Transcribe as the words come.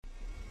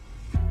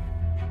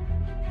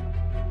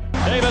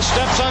Davis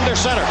steps under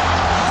center.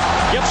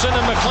 Gibson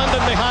and McClendon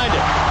behind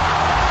him.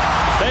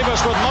 Davis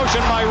with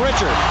motion by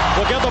Richard.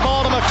 Will give the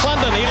ball to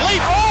McClendon. He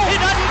leaps. Oh, he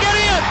doesn't get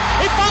in.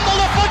 He fumbled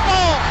the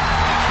football.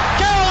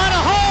 Carolina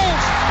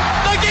holds.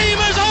 The game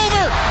is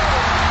over.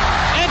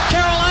 And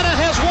Carolina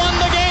has won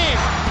the game.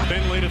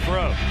 Finley to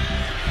throw.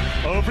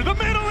 Over the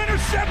middle,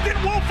 intercepted.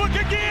 Woolfolk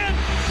again.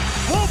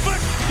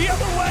 Woolfolk the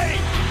other way.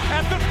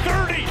 At the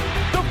 30,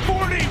 the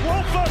 40.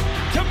 Woolfolk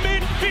to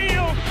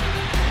midfield.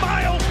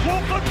 Miles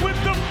Woolfolk with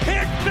the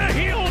pick. The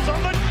heels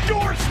on the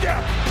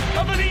doorstep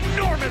of an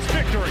enormous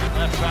victory.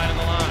 Left side of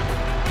the line.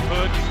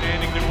 Hood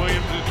standing to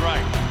Williams'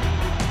 right.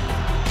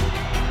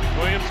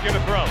 Williams gonna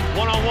throw.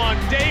 One-on-one.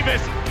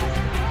 Davis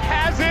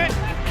has it.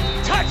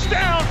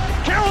 Touchdown.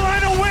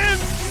 Carolina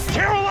wins.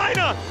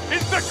 Carolina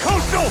is the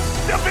Coastal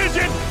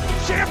Division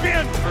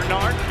champion.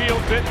 Bernard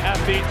fields it at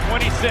the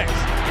 26.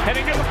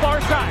 Heading to the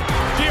far side.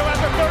 Gio at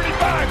the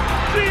 35.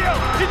 Gio,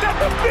 he's at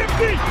the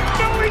 50.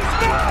 No, he's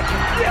not.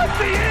 Yes,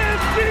 he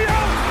is.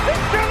 Gio is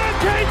gonna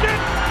take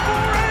it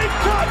for a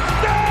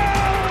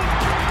touchdown.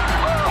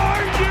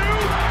 Are you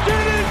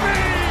kidding me?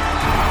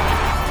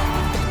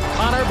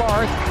 Connor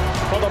Barth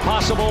for the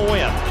possible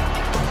win.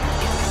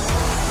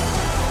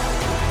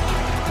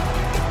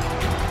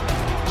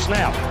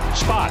 Snap,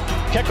 spot,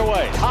 kick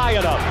away, high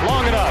enough,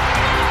 long enough.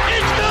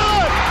 It's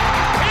good!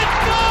 It's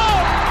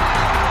good!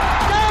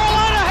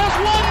 Carolina has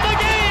won the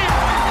game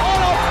on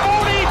a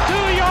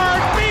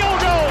 42-yard field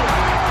goal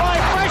by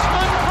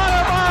freshman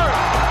Connor Barth.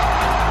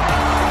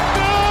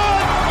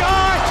 Good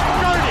gosh,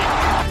 dirty!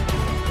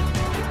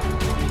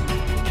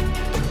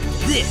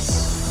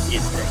 This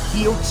is the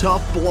Heel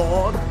Tough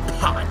Blog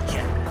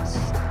Podcast.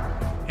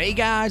 Hey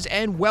guys,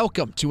 and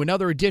welcome to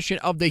another edition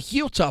of the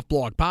Heel Tough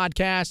Blog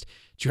Podcast.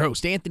 It's your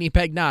host, Anthony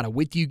Pagnotta,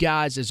 with you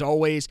guys as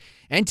always.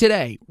 And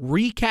today,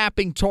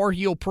 recapping Tar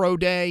Heel Pro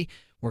Day.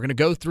 We're going to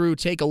go through,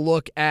 take a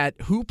look at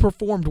who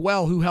performed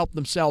well, who helped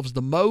themselves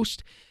the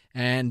most.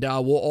 And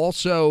we'll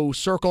also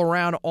circle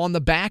around on the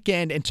back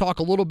end and talk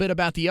a little bit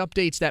about the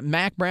updates that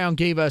Mack Brown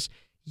gave us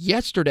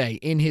yesterday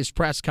in his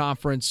press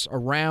conference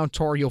around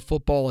Tar Heel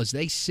football as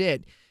they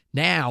sit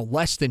now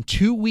less than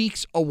 2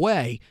 weeks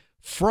away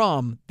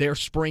from their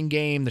spring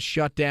game, the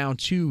shutdown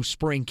to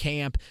spring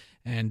camp.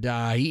 And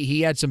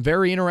he had some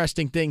very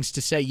interesting things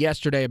to say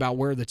yesterday about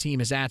where the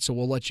team is at, so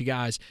we'll let you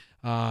guys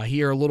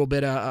hear a little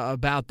bit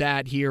about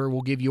that here.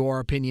 We'll give you our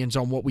opinions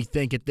on what we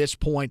think at this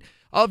point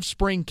of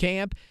spring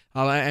camp.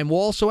 And we'll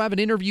also have an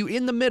interview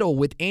in the middle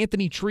with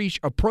Anthony Treash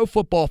of Pro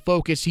Football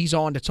Focus. He's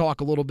on to talk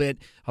a little bit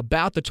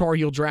about the Tar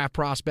Heel draft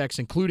prospects,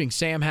 including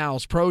Sam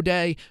Howell's Pro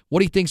Day,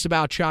 what he thinks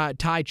about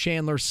Ty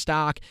Chandler's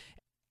stock.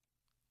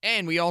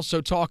 And we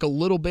also talk a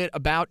little bit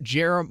about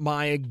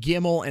Jeremiah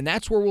Gemmel, and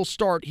that's where we'll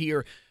start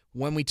here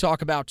when we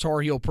talk about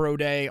Tar Heel Pro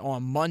Day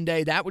on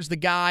Monday. That was the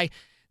guy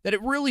that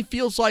it really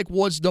feels like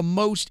was the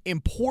most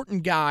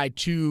important guy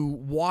to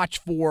watch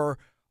for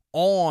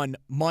on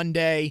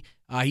Monday.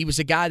 He was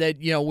a guy that,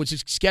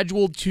 was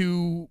scheduled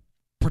to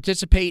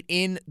participate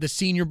in the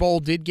Senior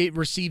Bowl,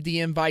 receive the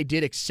invite,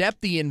 did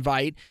accept the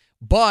invite,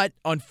 but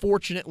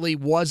unfortunately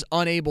was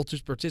unable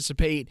to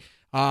participate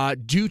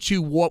due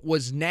to what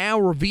was now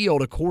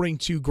revealed, according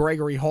to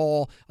Gregory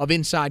Hall of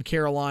Inside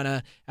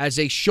Carolina, as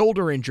a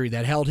shoulder injury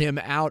that held him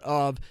out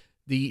of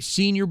the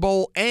Senior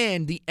Bowl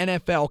and the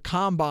NFL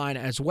Combine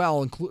as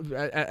well,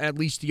 at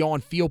least the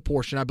on-field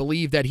portion. I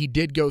believe that he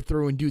did go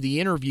through and do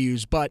the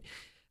interviews, but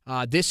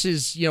this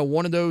is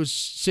one of those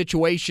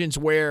situations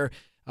where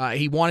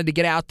he wanted to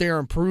get out there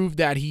and prove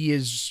that he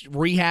is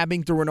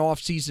rehabbing through an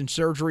off-season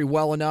surgery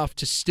well enough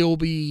to still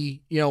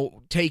be,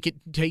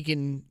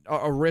 taking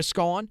a risk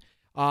on.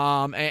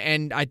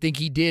 And I think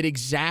he did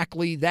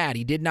exactly that.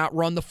 He did not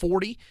run the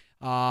 40,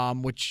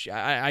 which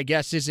I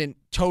guess isn't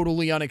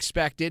totally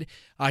unexpected.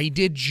 He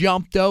did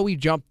jump, though. He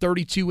jumped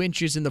 32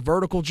 inches in the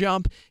vertical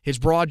jump. His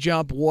broad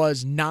jump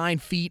was 9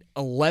 feet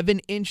 11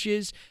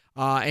 inches.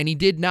 And he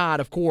did not,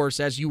 of course,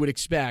 as you would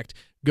expect,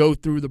 go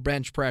through the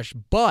bench press.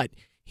 But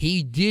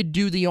he did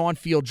do the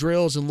on-field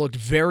drills and looked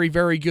very,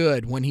 very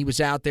good when he was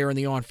out there in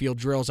the on-field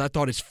drills. I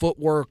thought his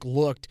footwork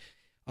looked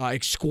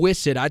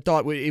exquisite. I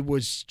thought it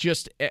was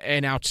just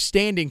an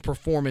outstanding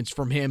performance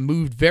from him.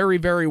 Moved very,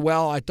 very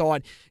well. I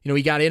thought,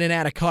 he got in and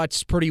out of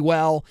cuts pretty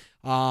well.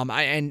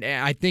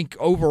 I think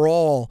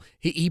overall,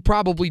 he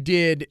probably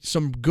did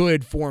some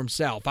good for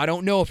himself. I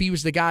don't know if he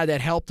was the guy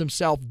that helped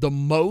himself the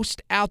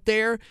most out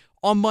there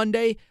on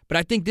Monday, but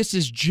I think this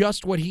is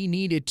just what he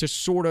needed to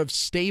sort of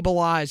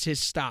stabilize his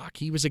stock.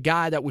 He was a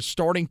guy that was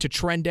starting to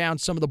trend down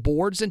some of the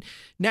boards, and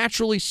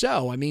naturally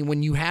so. I mean,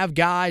 when you have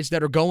guys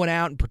that are going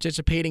out and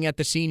participating at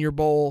the Senior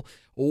Bowl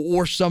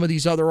or some of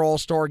these other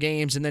all-star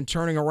games and then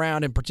turning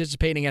around and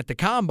participating at the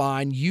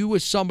Combine, you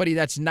as somebody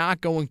that's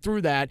not going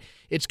through that,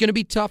 it's going to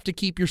be tough to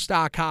keep your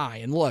stock high.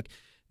 And look,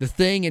 the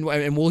thing,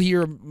 and we'll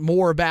hear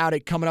more about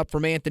it coming up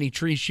from Anthony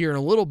Treash here in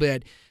a little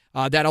bit,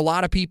 that a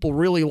lot of people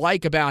really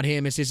like about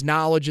him is his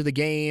knowledge of the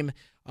game,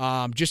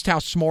 just how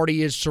smart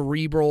he is,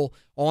 cerebral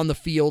on the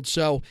field.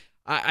 So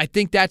I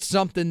think that's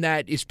something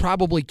that is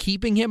probably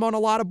keeping him on a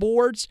lot of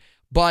boards.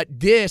 But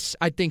this,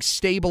 I think,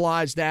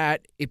 stabilized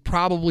that. It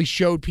probably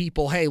showed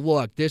people, hey,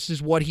 look, this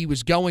is what he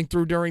was going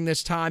through during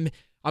this time.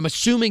 I'm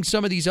assuming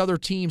some of these other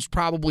teams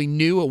probably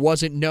knew. It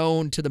wasn't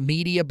known to the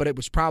media, but it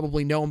was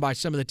probably known by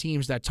some of the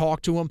teams that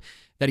talked to him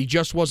that he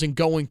just wasn't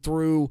going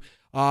through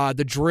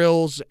the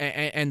drills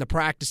and the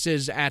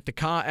practices at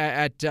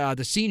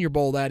the Senior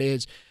Bowl, that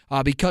is,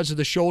 because of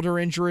the shoulder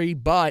injury.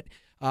 But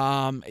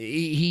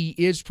he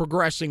is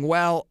progressing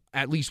well,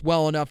 at least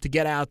well enough to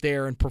get out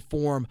there and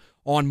perform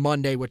on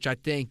Monday, which I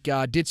think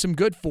did some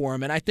good for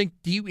him. And I think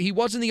he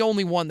wasn't the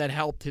only one that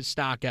helped his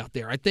stock out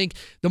there. I think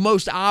the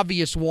most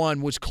obvious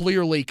one was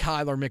clearly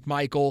Kyler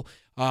McMichael.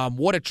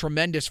 What a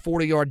tremendous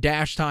 40-yard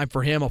dash time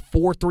for him, a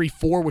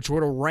 4.34, which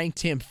would have ranked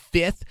him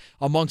 5th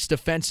amongst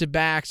defensive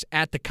backs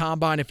at the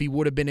Combine if he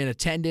would have been in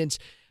attendance.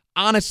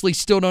 Honestly,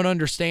 still don't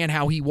understand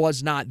how he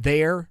was not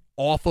there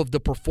off of the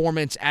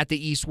performance at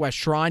the East-West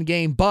Shrine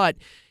game, but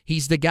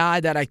he's the guy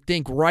that I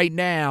think right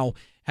now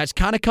has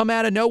kind of come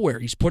out of nowhere.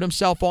 He's put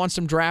himself on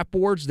some draft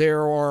boards.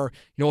 There are,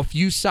 a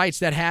few sites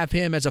that have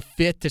him as a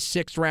 5th to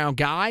 6th round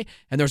guy,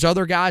 and there's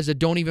other guys that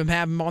don't even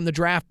have him on the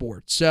draft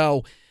board.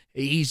 So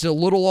he's a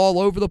little all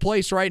over the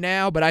place right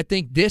now, but I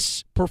think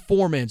this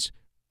performance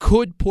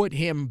could put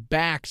him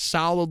back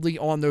solidly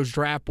on those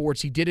draft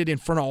boards. He did it in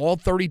front of all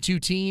 32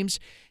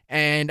 teams,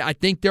 and I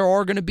think there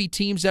are going to be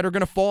teams that are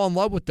going to fall in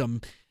love with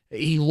him.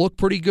 He looked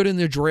pretty good in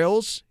the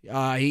drills.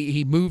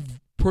 He moved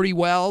pretty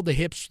well. The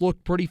hips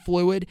look pretty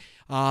fluid.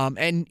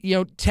 And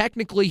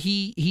technically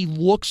he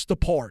looks the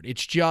part.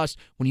 It's just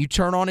when you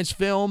turn on his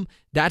film,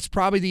 that's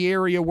probably the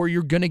area where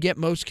you're going to get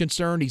most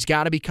concerned. He's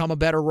got to become a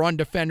better run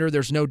defender.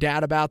 There's no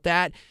doubt about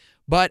that.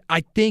 But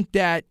I think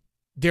that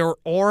there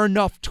are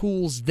enough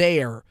tools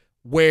there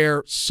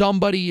where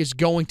somebody is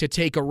going to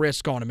take a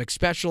risk on him,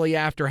 especially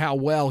after how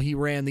well he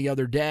ran the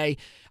other day.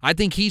 I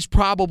think he's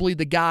probably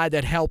the guy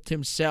that helped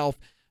himself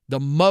the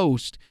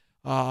most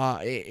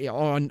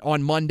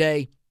on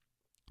Monday.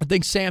 I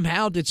think Sam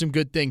Howell did some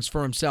good things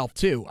for himself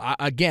too.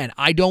 I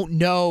don't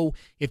know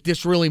if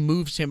this really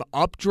moves him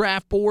up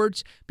draft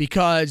boards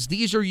because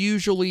these are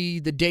usually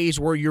the days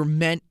where you're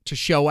meant to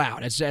show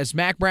out. As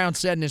Mack Brown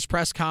said in his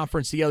press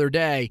conference the other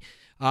day,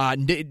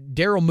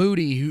 Daryl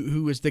Moody,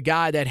 who is the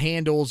guy that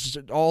handles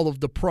all of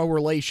the pro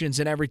relations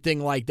and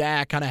everything like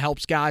that, kind of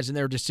helps guys in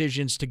their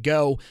decisions to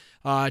go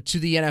to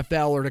the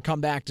NFL or to come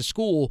back to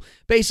school,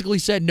 basically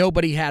said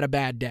nobody had a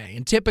bad day.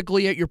 And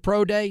typically at your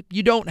pro day,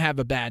 you don't have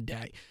a bad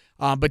day.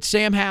 But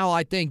Sam Howell,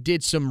 I think,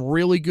 did some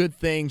really good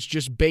things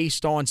just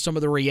based on some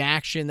of the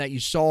reaction that you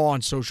saw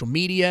on social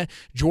media.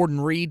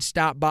 Jordan Reed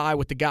stopped by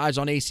with the guys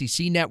on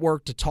ACC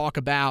Network to talk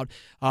about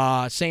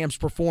Sam's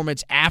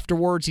performance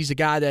afterwards. He's a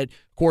guy that,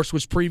 of course,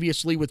 was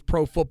previously with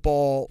Pro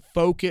Football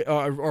Focus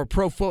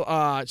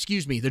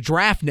the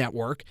Draft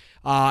Network,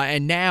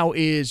 and now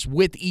is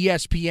with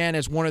ESPN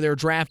as one of their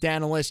draft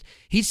analysts.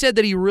 He said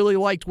that he really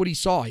liked what he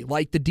saw. He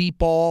liked the deep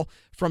ball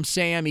from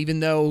Sam,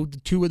 even though the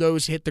two of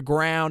those hit the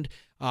ground.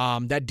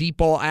 That deep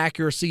ball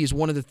accuracy is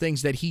one of the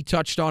things that he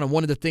touched on and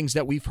one of the things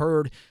that we've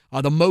heard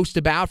the most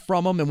about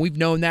from him, and we've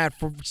known that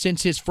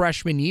since his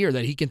freshman year,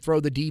 that he can throw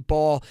the deep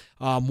ball.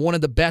 One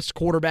of the best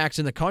quarterbacks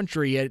in the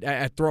country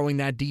at throwing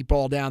that deep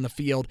ball down the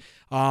field.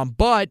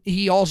 But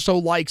he also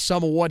likes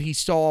some of what he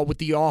saw with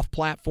the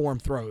off-platform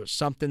throws,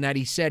 something that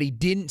he said he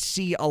didn't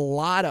see a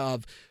lot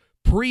of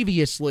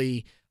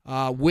previously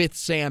with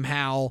Sam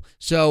Howell.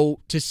 So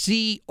to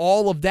see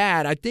all of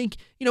that, I think,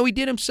 he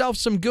did himself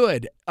some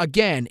good.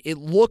 Again, it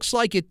looks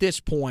like at this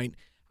point,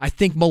 I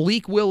think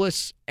Malik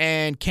Willis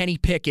and Kenny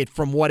Pickett,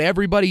 from what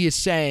everybody is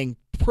saying,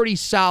 pretty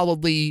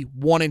solidly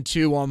 1 and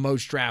 2 on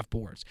most draft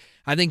boards.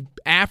 I think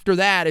after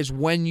that is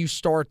when you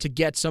start to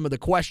get some of the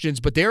questions,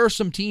 but there are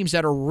some teams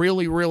that are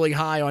really, really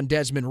high on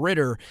Desmond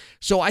Ridder.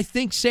 So I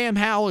think Sam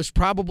Howell is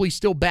probably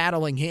still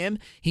battling him.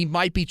 He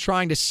might be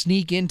trying to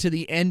sneak into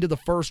the end of the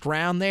first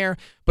round there,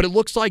 but it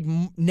looks like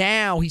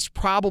now he's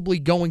probably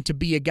going to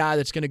be a guy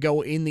that's going to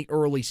go in the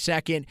early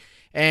second.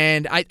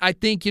 And I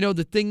think,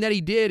 the thing that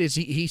he did is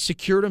he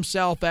secured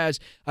himself as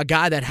a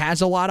guy that has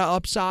a lot of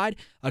upside,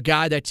 a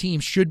guy that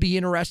teams should be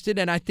interested,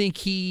 and I think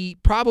he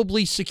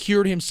probably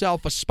secured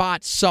himself a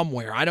spot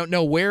somewhere. I don't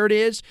know where it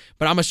is,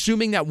 but I'm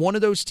assuming that one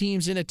of those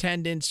teams in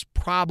attendance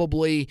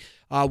probably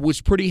was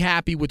pretty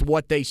happy with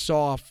what they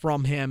saw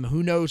from him.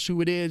 Who knows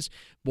who it is?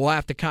 We'll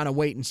have to kind of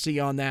wait and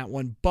see on that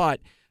one, but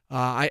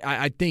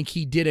I think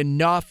he did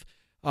enough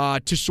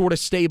to sort of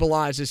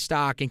stabilize his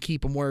stock and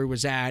keep him where he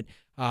was at.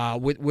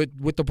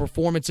 With the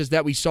performances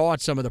that we saw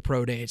at some of the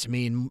pro days. I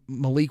mean,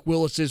 Malik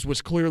Willis's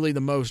was clearly the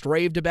most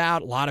raved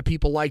about. A lot of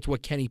people liked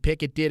what Kenny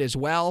Pickett did as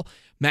well.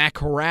 Matt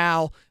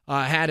Corral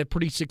had a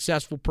pretty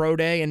successful pro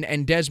day,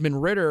 and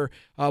Desmond Ridder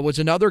was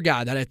another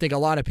guy that I think a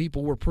lot of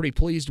people were pretty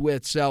pleased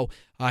with. So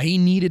he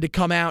needed to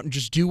come out and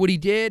just do what he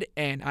did,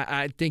 and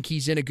I think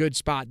he's in a good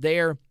spot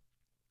there.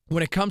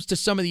 When it comes to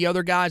some of the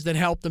other guys that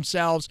helped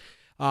themselves,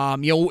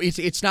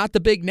 It's not the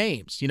big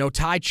names.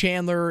 Ty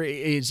Chandler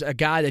is a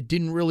guy that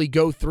didn't really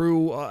go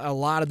through a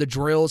lot of the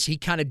drills. He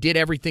kind of did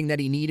everything that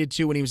he needed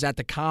to when he was at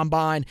the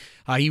combine.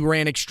 He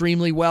ran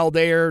extremely well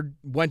there,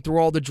 went through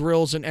all the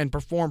drills and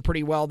performed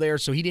pretty well there,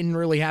 so he didn't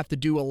really have to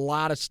do a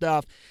lot of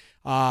stuff.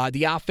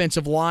 The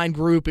offensive line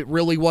group, it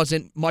really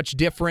wasn't much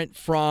different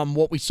from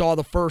what we saw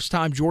the first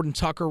time. Jordan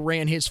Tucker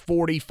ran his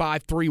 40,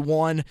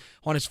 5.31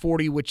 on his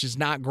 40, which is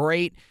not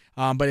great,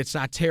 but it's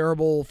not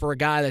terrible for a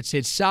guy that's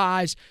his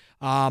size.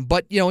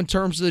 But in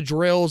terms of the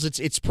drills,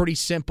 it's pretty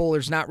simple.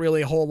 There's not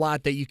really a whole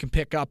lot that you can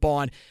pick up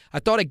on. I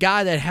thought a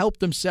guy that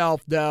helped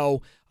himself,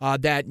 though,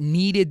 that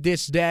needed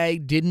this day,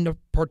 didn't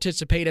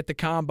participate at the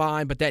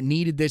combine, but that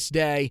needed this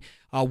day,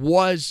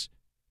 was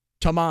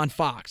Tomon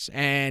Fox.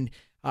 And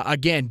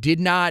again, did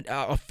not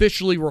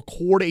officially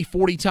record a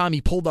 40 time.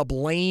 He pulled up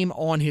lame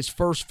on his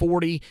first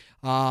 40,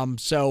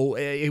 so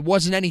it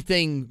wasn't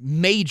anything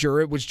major.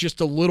 It was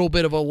just a little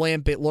bit of a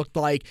limp, it looked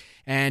like,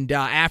 and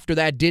after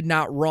that did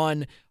not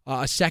run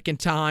a second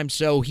time,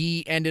 so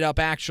he ended up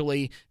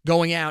actually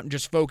going out and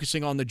just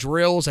focusing on the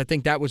drills. I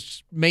think that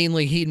was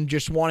mainly he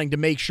just wanting to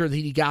make sure that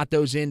he got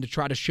those in to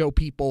try to show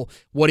people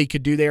what he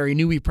could do there. He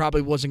knew he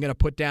probably wasn't going to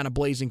put down a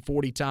blazing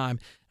 40 time.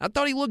 I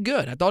thought he looked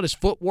good. I thought his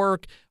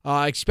footwork,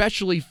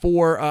 especially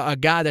for a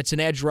guy that's an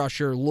edge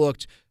rusher,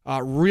 looked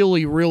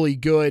really, really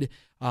good.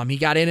 He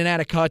got in and out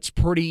of cuts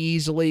pretty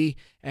easily,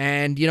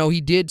 and,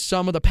 he did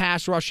some of the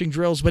pass rushing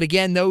drills, but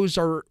again, those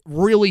are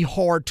really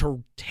hard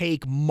to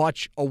take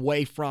much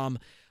away from.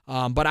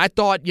 But I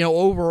thought,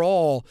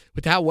 overall,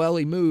 with how well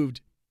he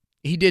moved,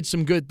 he did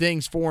some good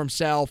things for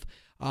himself.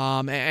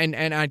 And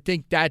I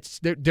think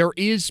there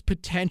is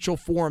potential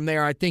for him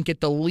there. I think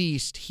at the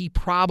least he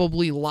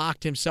probably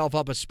locked himself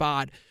up a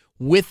spot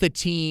with the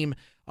team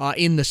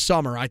in the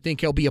summer. I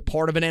think he'll be a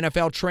part of an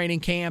NFL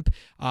training camp.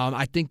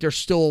 I think there's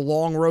still a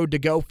long road to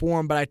go for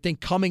him, but I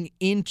think coming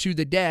into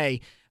the day,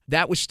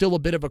 that was still a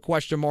bit of a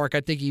question mark. I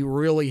think he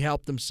really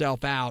helped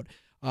himself out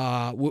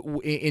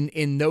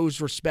in those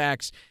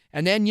respects.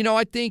 And then,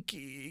 I think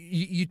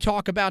you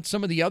talk about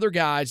some of the other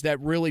guys that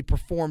really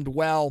performed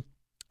well.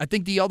 I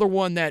think the other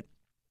one that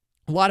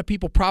a lot of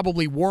people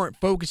probably weren't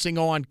focusing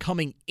on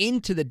coming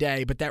into the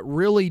day, but that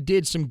really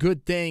did some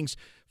good things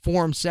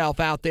for himself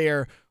out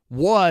there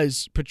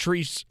was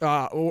was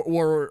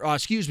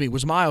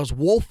Miles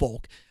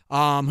Woolfolk,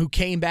 who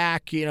came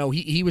back.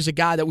 He was a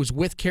guy that was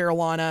with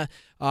Carolina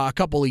a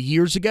couple of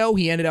years ago.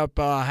 He ended up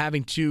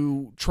having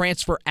to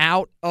transfer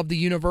out of the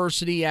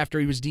university after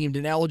he was deemed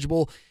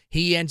ineligible.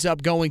 He ends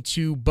up going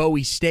to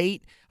Bowie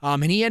State.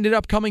 And he ended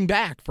up coming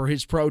back for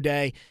his pro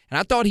day. And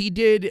I thought he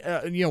did,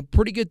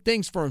 pretty good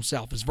things for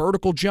himself. His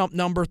vertical jump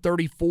number,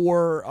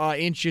 34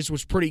 inches,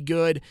 was pretty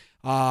good.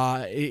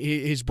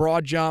 His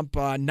broad jump,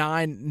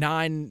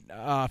 9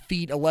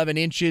 feet 11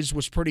 inches,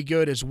 was pretty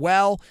good as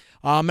well.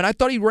 And I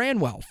thought he ran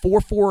well,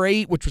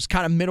 4.48, which was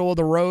kind of middle of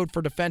the road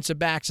for defensive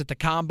backs at the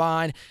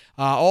combine.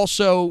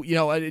 Also,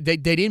 they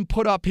didn't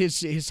put up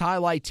his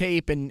highlight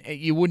tape, and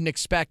you wouldn't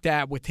expect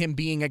that with him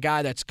being a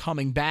guy that's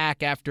coming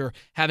back after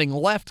having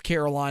left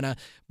Carolina.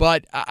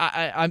 But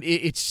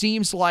it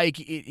seems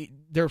like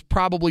there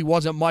probably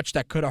wasn't much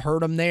that could have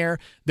hurt him there.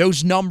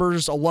 Those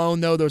numbers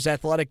alone, though, those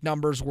athletic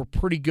numbers were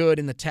pretty good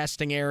in the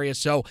testing area.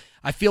 So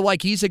I feel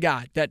like he's a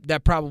guy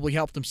that probably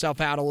helped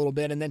himself out a little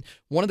bit. And then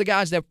one of the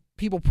guys that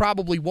people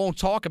probably won't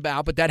talk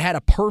about, but that had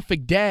a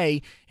perfect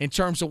day in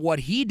terms of what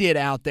he did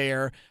out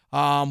there,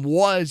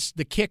 was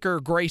the kicker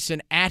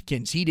Grayson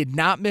Atkins. He did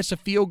not miss a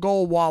field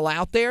goal while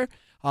out there.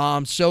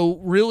 So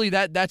really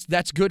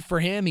that's good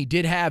for him. He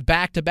did have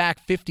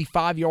back-to-back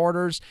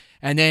 55-yarders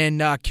and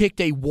then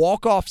kicked a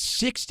walk-off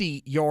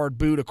 60-yard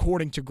boot,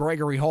 according to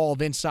Gregory Hall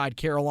of Inside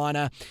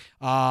Carolina.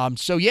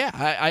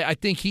 I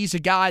think he's a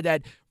guy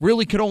that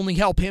really could only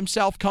help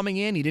himself coming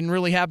in. He didn't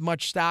really have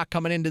much stock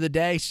coming into the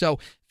day, so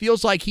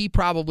feels like he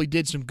probably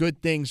did some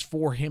good things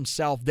for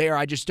himself there.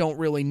 I just don't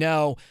really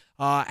know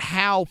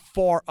how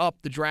far up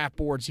the draft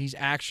boards he's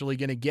actually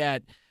going to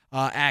get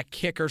at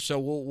kicker, so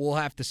we'll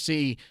have to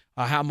see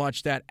how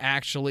much that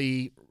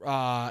actually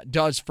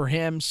does for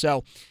him.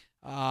 So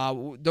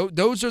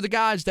those are the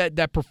guys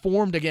that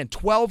performed. Again,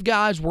 12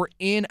 guys were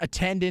in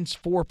attendance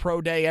for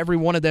Pro Day. Every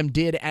one of them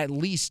did at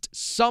least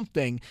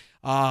something.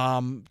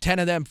 10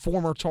 of them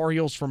former Tar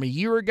Heels from a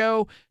year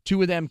ago,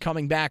 2 of them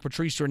coming back.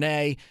 Patrice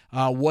Rene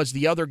was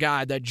the other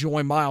guy that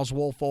joined Miles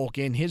Woolfolk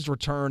in his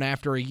return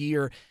after a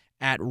year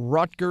at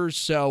Rutgers.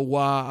 So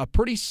a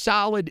pretty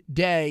solid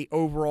day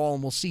overall,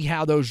 and we'll see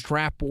how those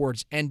draft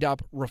boards end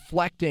up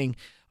reflecting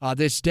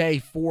this day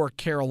for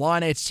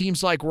Carolina. It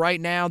seems like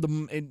right now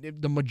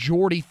the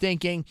majority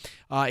thinking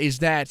is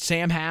that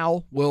Sam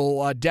Howell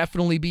will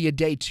definitely be a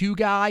day 2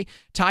 guy.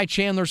 Ty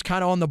Chandler's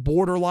kind of on the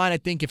borderline. I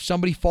think if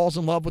somebody falls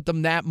in love with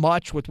him that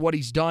much with what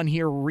he's done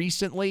here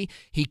recently,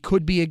 he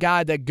could be a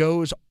guy that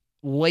goes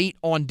late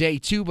on day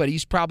 2, but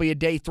he's probably a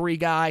day 3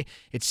 guy.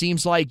 It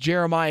seems like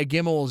Jeremiah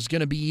Gemmel is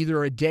going to be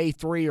either a day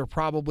 3 or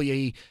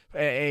probably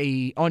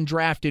a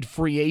undrafted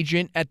free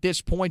agent at this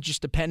point,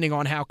 just depending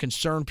on how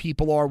concerned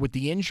people are with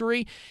the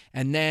injury.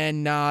 And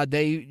then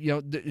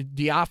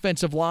the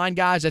offensive line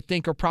guys, I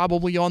think, are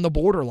probably on the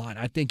borderline.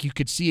 I think you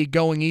could see it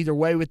going either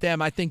way with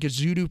them. I think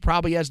Ezeudu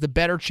probably has the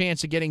better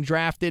chance of getting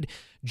drafted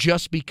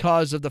just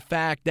because of the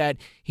fact that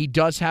he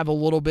does have a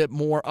little bit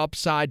more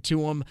upside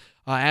to him.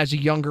 As a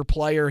younger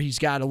player, he's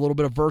got a little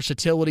bit of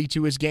versatility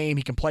to his game.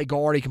 He can play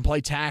guard, he can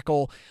play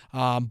tackle,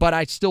 but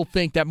I still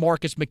think that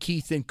Marcus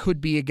McKeithen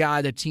could be a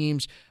guy that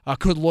teams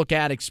could look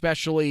at,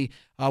 especially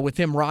with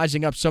him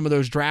rising up some of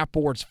those draft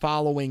boards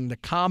following the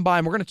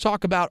Combine. We're going to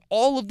talk about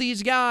all of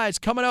these guys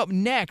coming up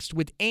next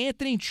with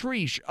Anthony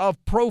Treash of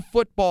Pro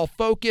Football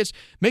Focus.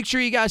 Make sure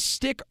you guys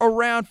stick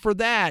around for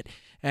that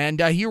and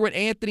hear what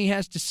Anthony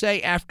has to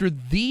say after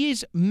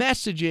these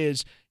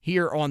messages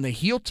here on the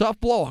Heel Tough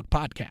Blog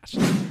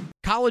podcast.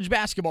 College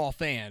basketball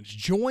fans,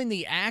 join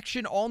the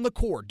action on the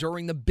court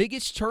during the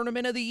biggest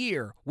tournament of the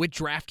year with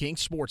DraftKings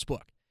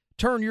Sportsbook.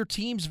 Turn your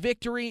team's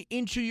victory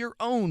into your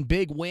own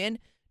big win.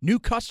 New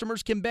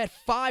customers can bet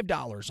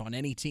 $5 on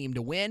any team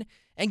to win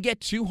and get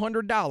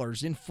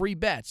 $200 in free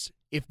bets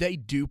if they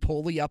do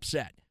pull the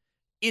upset.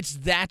 It's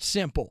that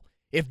simple.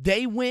 If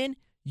they win,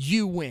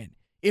 you win.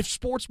 If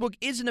Sportsbook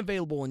isn't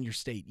available in your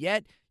state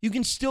yet, you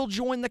can still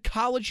join the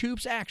college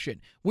hoops action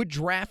with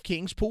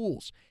DraftKings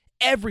Pools.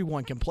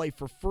 Everyone can play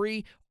for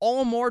free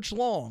all March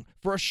long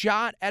for a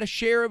shot at a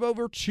share of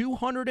over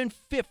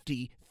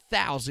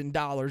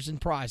 $250,000 in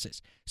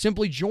prizes.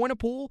 Simply join a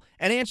pool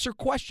and answer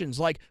questions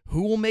like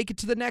who will make it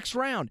to the next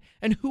round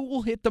and who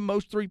will hit the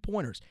most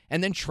three-pointers,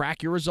 and then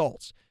track your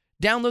results.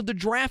 Download the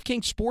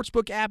DraftKings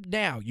Sportsbook app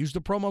now. Use the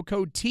promo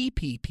code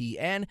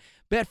TPPN.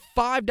 Bet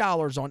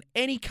 $5 on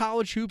any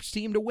college hoops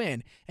team to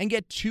win and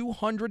get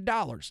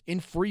 $200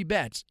 in free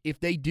bets if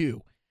they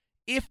do.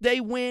 If they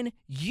win,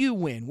 you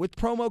win with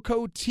promo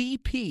code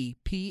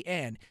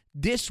TPPN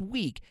this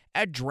week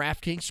at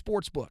DraftKings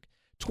Sportsbook.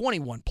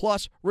 21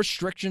 plus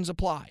restrictions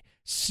apply.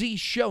 See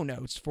show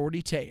notes for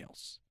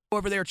details.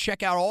 Over there,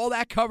 check out all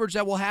that coverage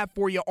that we'll have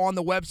for you on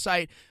the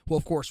website. We'll,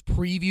 of course,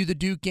 preview the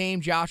Duke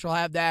game. Josh will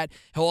have that.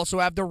 He'll also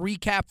have the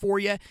recap for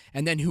you.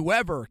 And then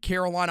whoever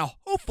Carolina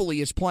hopefully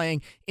is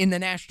playing in the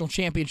national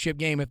championship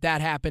game, if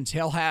that happens,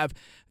 he'll have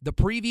the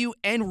preview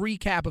and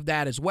recap of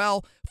that as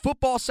well.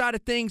 Football side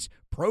of things,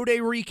 Pro Day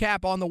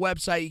recap on the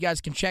website. You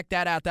guys can check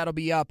that out. That'll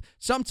be up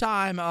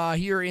sometime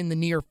here in the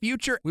near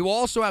future. We will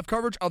also have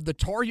coverage of the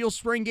Tar Heel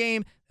spring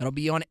game. That'll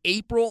be on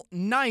April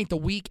 9th, a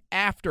week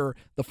after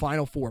the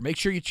Final Four. Make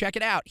sure you check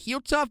it out,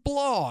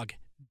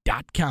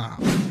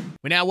 HeelToughBlog.com.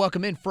 We now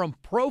welcome in from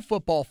Pro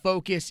Football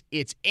Focus.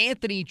 It's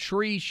Anthony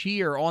Treash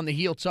here on the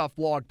Heel Tough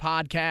Blog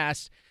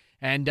podcast.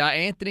 And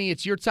Anthony,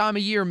 it's your time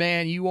of year,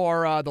 man. You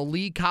are the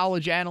lead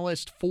college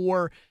analyst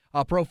for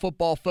Pro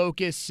Football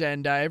Focus,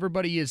 and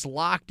everybody is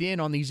locked in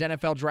on these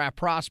NFL draft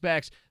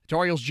prospects. The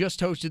Tar Heels just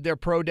hosted their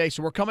Pro Day,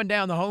 so we're coming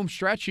down the home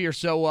stretch here.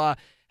 So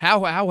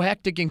how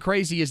hectic and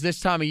crazy is this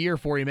time of year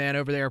for you, man,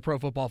 over there at Pro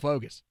Football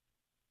Focus?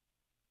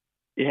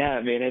 Yeah,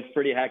 I mean, it's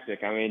pretty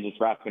hectic. I mean, just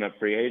wrapping up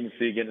free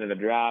agency, getting into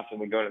the draft, and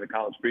then going to the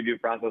college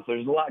preview process.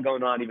 There's a lot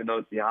going on, even though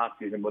it's the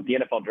offseason. With the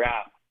NFL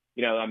draft,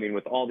 you know, I mean,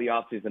 with all the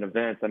offseason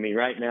events, I mean,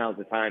 right now is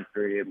the time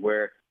period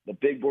where the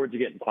big boards are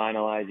getting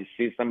finalized. You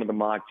see some of the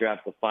mock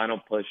drafts, the final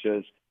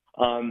pushes,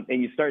 and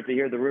you start to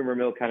hear the rumor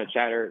mill kind of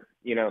chatter,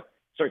 you know,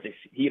 start to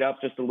heat up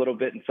just a little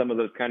bit, and some of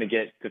those kind of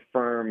get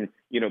confirmed,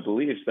 you know,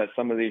 beliefs that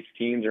some of these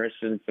teams are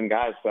interested in some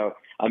guys. So,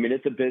 I mean,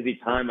 it's a busy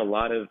time. A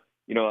lot of,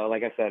 you know,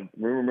 like I said,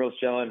 rumor mills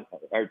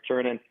are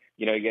turning.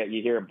 You know,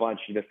 you hear a bunch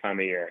this time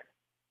of year.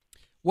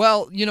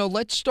 Well, you know,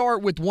 let's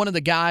start with one of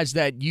the guys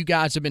that you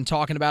guys have been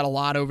talking about a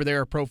lot over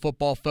there at Pro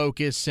Football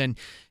Focus. And,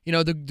 you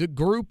know, the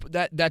group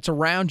that's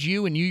around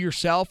you and you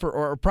yourself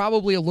are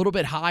probably a little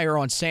bit higher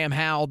on Sam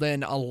Howell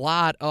than a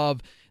lot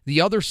of the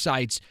other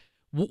sites.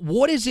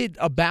 What is it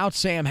about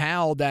Sam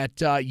Howell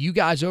that you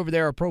guys over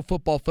there at Pro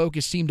Football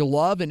Focus seem to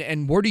love?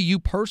 And where do you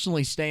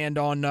personally stand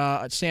on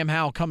Sam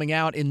Howell coming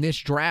out in this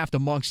draft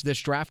amongst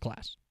this draft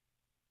class?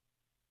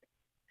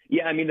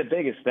 Yeah, I mean, the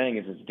biggest thing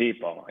is his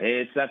deep ball.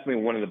 It's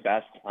definitely one of the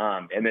best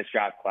in this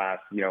draft class,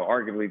 you know,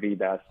 arguably the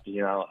best,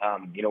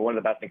 one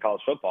of the best in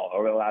college football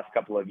over the last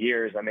couple of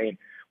years. I mean,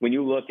 when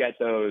you look at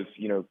those,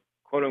 you know,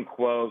 quote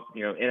unquote,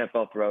 you know,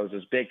 NFL throws,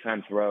 those big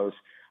time throws,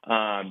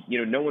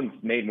 no one's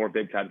made more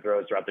big time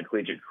throws throughout their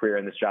collegiate career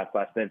in this draft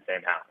class than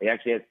Sam Howell. He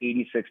actually has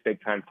 86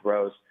 big time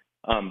throws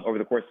over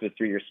the course of a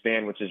 3-year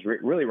span, which is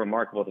really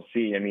remarkable to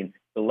see. I mean,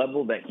 the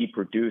level that he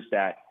produced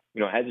at, you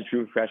know, as a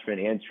true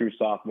freshman and true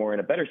sophomore in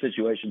a better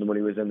situation than when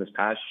he was in this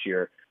past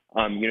year,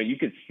 you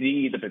could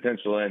see the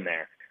potential in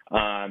there.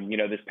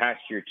 This past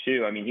year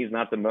too, I mean, he's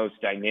not the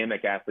most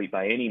dynamic athlete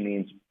by any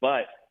means,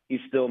 but he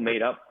still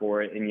made up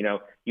for it. And, you know,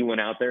 he went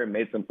out there and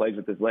made some plays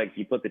with his legs.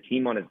 He put the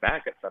team on his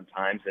back at some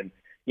times. And,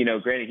 you know,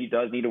 granted, he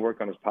does need to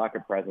work on his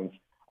pocket presence.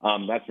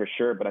 That's for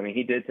sure. But, I mean,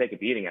 he did take a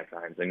beating at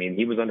times. I mean,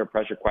 he was under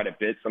pressure quite a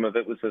bit. Some of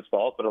it was his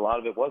fault, but a lot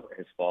of it wasn't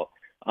his fault.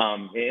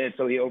 And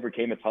so he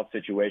overcame a tough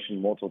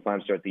situation multiple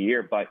times throughout the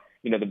year. But,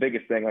 the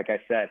biggest thing, like I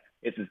said,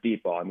 it's his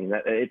deep ball. I mean,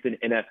 it's an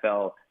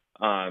NFL,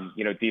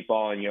 deep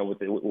ball. And, with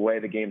the way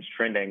the game's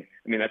trending,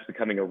 I mean, that's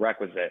becoming a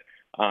requisite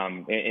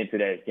in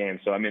today's game.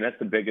 So, I mean, that's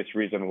the biggest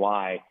reason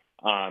why,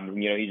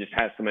 he just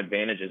has some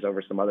advantages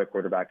over some other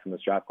quarterbacks in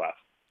this draft class.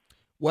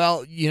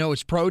 Well,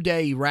 it's pro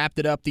day. He wrapped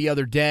it up the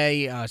other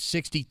day,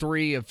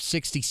 63 of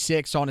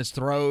 66 on his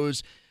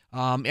throws.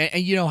 How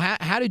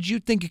did you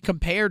think it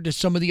compared to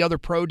some of the other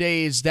pro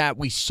days that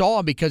we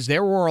saw? Because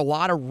there were a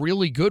lot of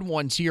really good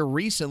ones here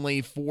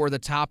recently for the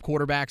top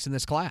quarterbacks in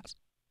this class.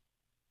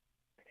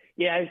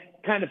 Yeah, I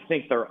kind of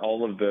think they're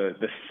all of the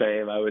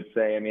same, I would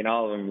say. I mean,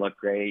 all of them look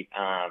great.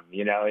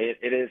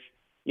 It is,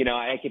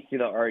 I could see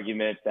the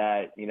argument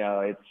that,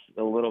 it's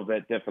a little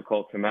bit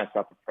difficult to mess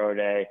up a pro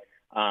day.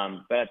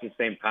 But at the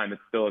same time,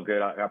 it's still a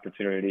good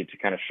opportunity to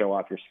kind of show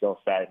off your skill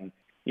set. And,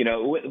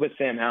 with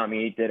Sam Howell, I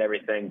mean, he did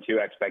everything to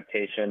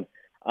expectation.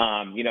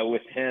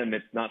 With him,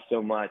 it's not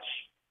so much,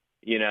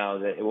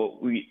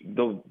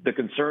 the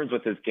concerns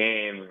with his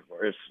game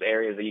are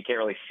areas that you can't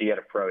really see at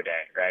a pro day,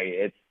 right?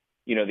 It's,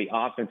 the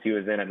offense he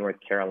was in at North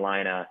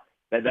Carolina,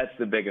 that's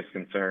the biggest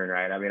concern,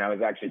 right? I mean, I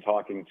was actually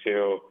talking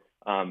to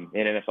an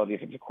NFL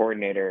defensive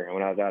coordinator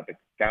when I was at the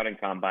scouting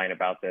combine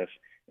about this.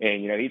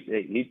 And,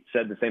 he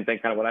said the same thing,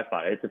 kind of what I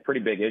thought. It's a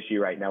pretty big issue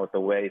right now with the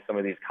way some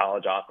of these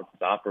college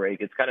offenses operate.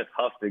 It's kind of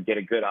tough to get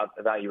a good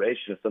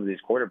evaluation of some of these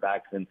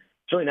quarterbacks, and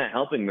it's really not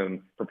helping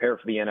them prepare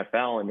for the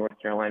NFL. And North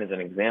Carolina is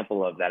an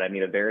example of that. I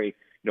mean, a very,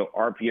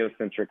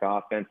 RPO-centric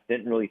offense,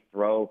 didn't really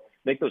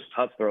make those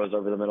tough throws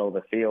over the middle of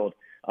the field.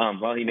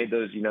 While he made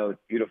those,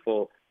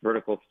 beautiful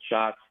vertical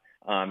shots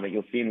that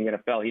you'll see in the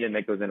NFL, he didn't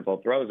make those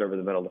NFL throws over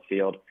the middle of the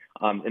field.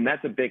 And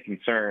that's a big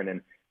concern.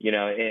 And,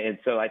 and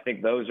so I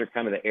think those are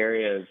kind of the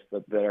areas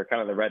that are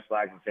kind of the red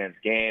flags in Sam's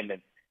game.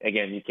 And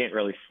again, you can't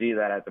really see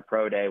that at the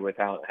pro day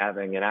without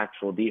having an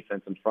actual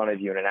defense in front of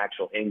you in an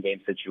actual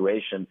in-game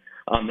situation.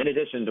 In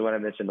addition to what I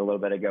mentioned a little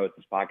bit ago with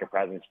his pocket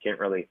presence, you can't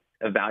really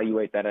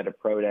evaluate that at a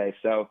pro day.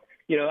 So,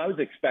 I was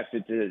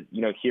expected to,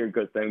 hear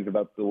good things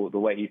about the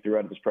way he threw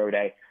out of his pro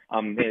day.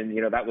 And,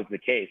 that was the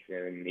case.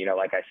 And,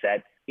 like I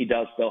said, he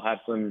does still have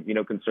some,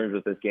 concerns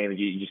with this game.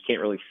 You just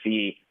can't really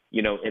see,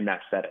 in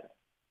that setting.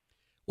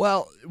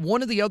 Well,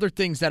 one of the other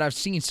things that I've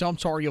seen some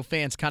Tar Heel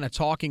fans kind of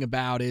talking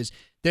about is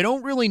they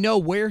don't really know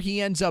where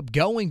he ends up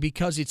going,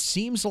 because it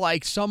seems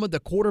like some of the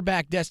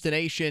quarterback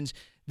destinations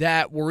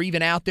that were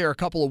even out there a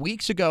couple of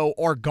weeks ago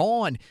are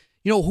gone.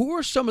 Who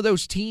are some of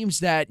those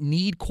teams that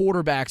need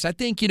quarterbacks? I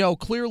think,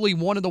 clearly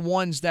one of the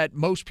ones that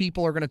most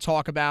people are going to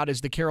talk about is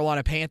the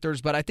Carolina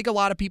Panthers, but I think a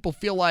lot of people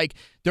feel like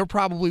they're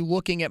probably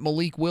looking at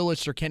Malik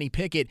Willis or Kenny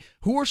Pickett.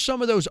 Who are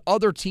some of those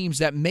other teams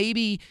that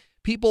maybe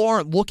people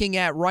aren't looking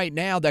at right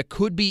now that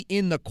could be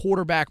in the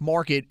quarterback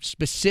market,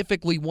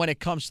 specifically when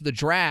it comes to the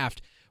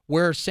draft,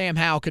 where Sam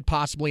Howell could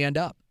possibly end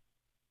up?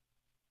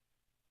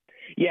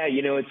 Yeah,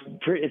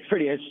 it's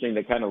pretty interesting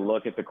to kind of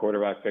look at the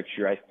quarterback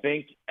picture. I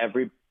think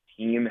every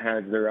team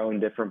has their own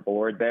different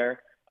board there.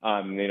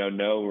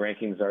 No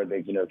rankings are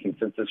the,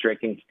 consensus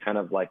rankings, kind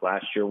of like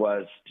last year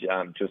was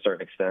to a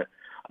certain extent.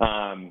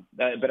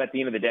 But at the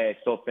end of the day,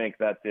 I still think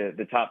that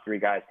the top three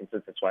guys,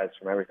 consensus-wise,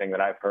 from everything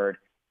that I've heard,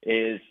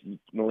 is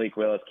Malik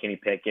Willis, Kenny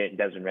Pickett, and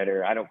Desmond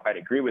Ridder. I don't quite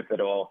agree with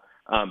it all,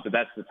 but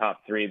that's the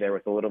top three there,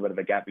 with a little bit of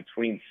a gap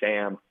between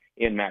Sam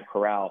and Matt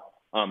Corral,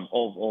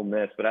 Ole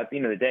Miss. But at the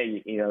end of the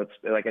day, it's,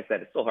 like I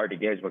said, it's still hard to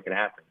gauge what can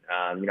happen.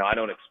 I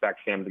don't expect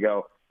Sam to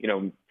go,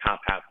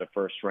 top half the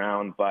first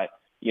round, but,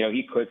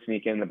 he could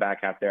sneak in the back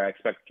half there. I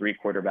expect three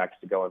quarterbacks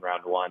to go in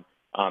round one.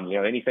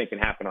 Anything can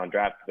happen on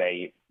draft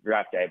day.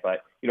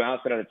 But,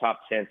 outside of the top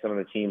 10, some of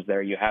the teams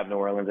there, you have New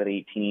Orleans at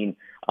 18.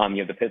 You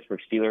have the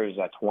Pittsburgh Steelers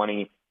at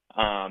 20.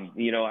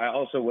 I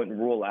also wouldn't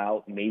rule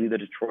out maybe the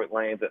Detroit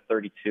Lions at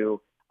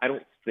 32. I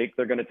don't think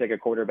they're going to take a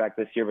quarterback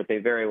this year, but they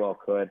very well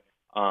could,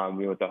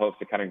 with the hopes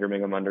of kind of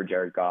grooming them under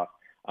Jared Goff.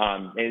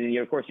 And,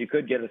 of course, you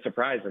could get a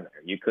surprise in there.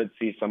 You could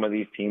see some of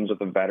these teams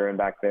with a veteran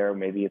back there.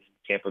 Maybe it's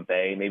Tampa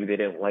Bay. Maybe they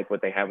didn't like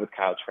what they have with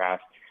Kyle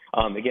Trask.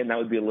 Again, that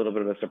would be a little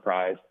bit of a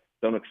surprise.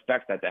 Don't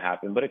expect that to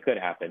happen, but it could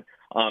happen.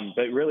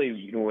 But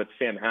really, with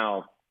Sam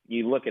Howell,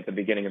 you look at the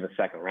beginning of the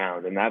second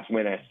round, and that's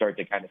when I start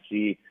to kind of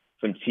see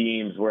some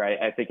teams where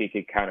I think it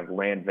could kind of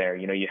land there.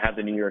 You have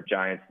the New York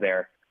Giants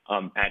there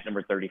at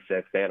number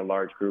 36. They had a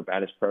large group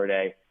at his pro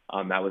day.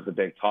 That was the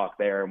big talk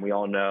there, and we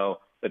all know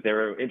that they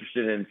were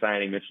interested in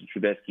signing Mitchell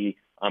Trubisky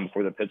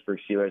for the Pittsburgh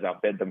Steelers,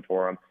 outbid them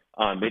for him.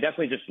 They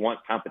definitely just want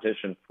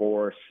competition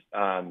for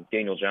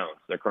Daniel Jones,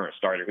 their current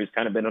starter, who's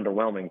kind of been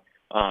underwhelming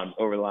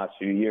over the last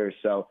few years.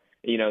 So,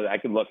 I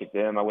could look at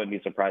them. I wouldn't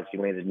be surprised if he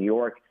landed in New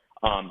York.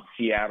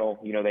 Seattle,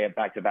 they have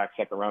back-to-back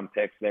second-round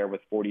picks there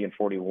with 40 and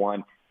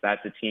 41.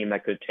 That's a team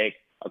that could take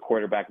a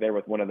quarterback there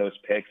with one of those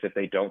picks if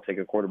they don't take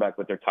a quarterback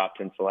with their top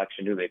 10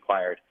 selection who they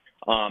acquired.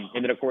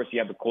 And then, of course, you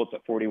have the Colts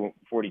at 40,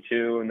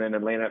 42, and then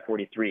Atlanta at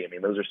 43. I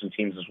mean, those are some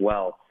teams as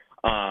well,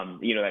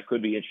 that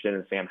could be interested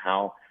in Sam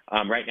Howell.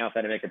 Right now, if I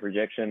had to make a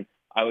prediction,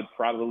 I would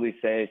probably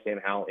say Sam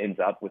Howell ends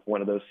up with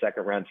one of those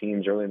second-round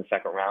teams early in the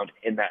second round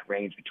in that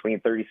range between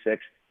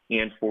 36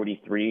 and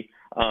 43.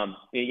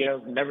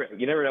 You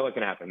never know what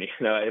can happen.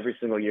 Every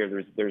single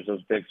year there's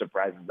those big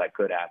surprises that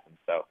could happen.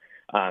 So,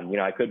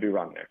 I could be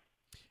wrong there.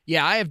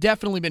 Yeah, I have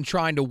definitely been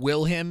trying to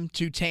will him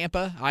to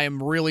Tampa. I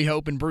am really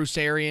hoping Bruce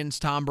Arians,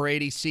 Tom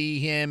Brady see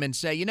him and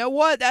say, you know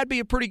what, that'd be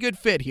a pretty good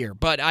fit here.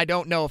 But I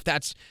don't know if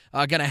that's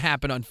going to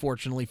happen,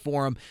 unfortunately,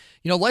 for him.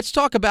 Let's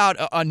talk about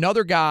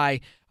another guy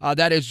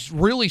that has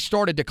really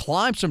started to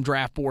climb some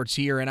draft boards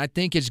here, and I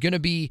think is going to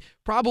be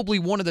probably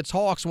one of the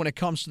talks when it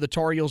comes to the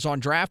Tar Heels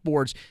on draft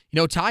boards.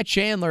 Ty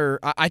Chandler,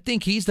 I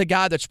think he's the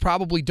guy that's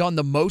probably done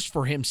the most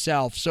for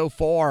himself so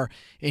far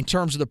in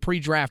terms of the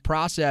pre-draft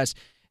process.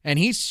 And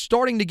he's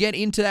starting to get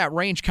into that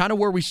range, kind of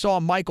where we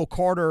saw Michael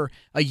Carter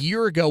a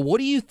year ago. What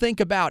do you think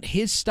about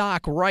his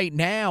stock right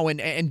now?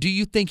 And do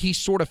you think he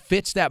sort of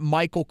fits that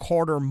Michael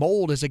Carter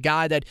mold as a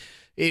guy that,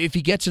 if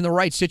he gets in the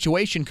right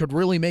situation, could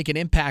really make an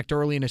impact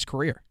early in his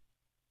career?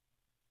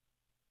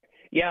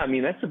 Yeah,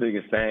 that's the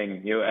biggest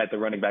thing, at the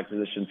running back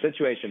position.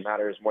 Situation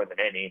matters more than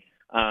any.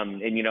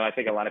 I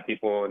think a lot of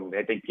people, and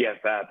I think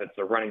PFF, it's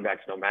the running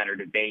backs no matter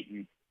debate.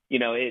 And,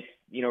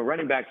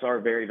 running backs are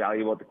very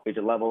valuable at the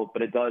collegiate level,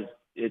 but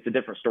it's a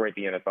different story at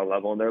the NFL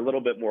level, and they're a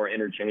little bit more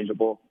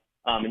interchangeable.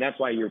 And that's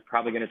why you're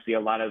probably going to see a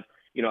lot of,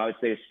 I would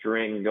say a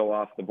string go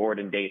off the board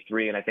in day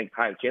 3. And I think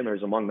Ty Chandler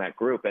is among that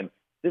group. And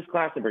this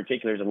class in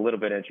particular is a little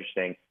bit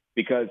interesting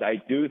because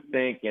I do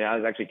think, I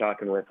was actually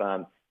talking with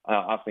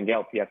Austin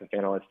Gale, PFF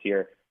analyst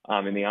here,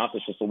 in the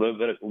office just a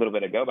little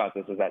bit ago about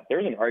this, is that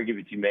there's an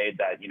argument to be made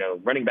that,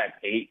 running back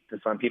 8 to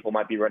some people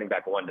might be running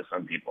back 1 to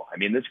some people.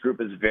 This group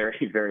is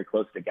very, very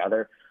close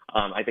together.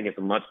 I think it's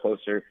much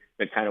closer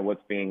than kind of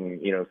what's being,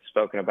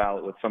 spoken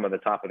about with some of the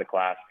top of the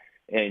class.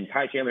 And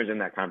Ty Chandler's in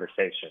that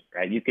conversation,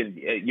 right? You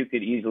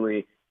could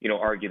easily,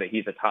 argue that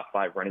he's a top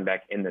 5 running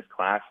back in this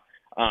class.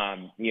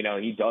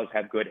 He does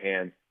have good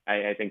hands.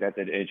 I think that's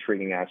an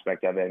intriguing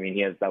aspect of it.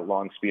 He has that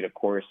long speed, of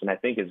course, and I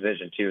think his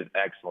vision, too, is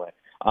excellent.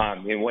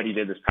 And what he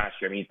did this past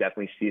year, he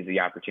definitely sees the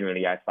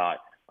opportunity, I thought,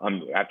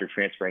 after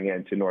transferring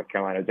into North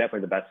Carolina.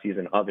 Definitely the best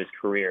season of his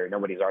career.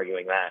 Nobody's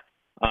arguing that.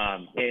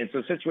 And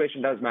so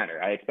situation does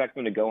matter. I expect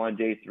him to go on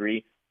day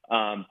 3,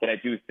 but I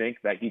do think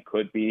that he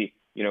could be,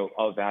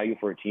 of value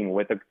for a team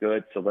with a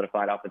good,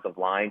 solidified offensive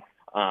line.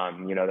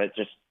 That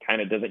just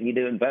kind of doesn't need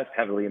to invest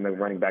heavily in the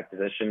running back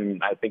position.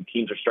 I think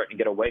teams are starting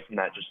to get away from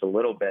that just a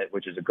little bit,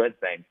 which is a good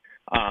thing.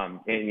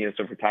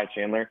 So for Ty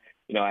Chandler,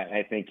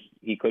 I think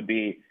he could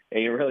be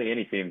really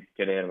any team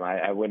get him.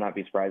 I would not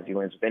be surprised if he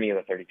lands with any of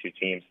the 32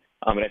 teams.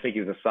 But I think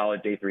he's a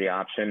solid day 3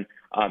 option,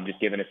 just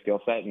given his skill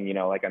set. And,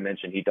 like I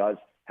mentioned, he does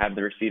have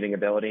the receiving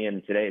ability.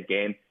 In today's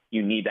game,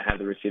 you need to have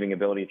the receiving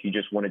ability if you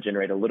just want to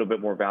generate a little bit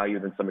more value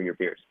than some of your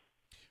peers.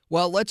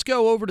 Well, let's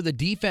go over to the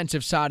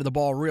defensive side of the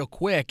ball real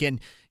quick.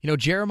 And,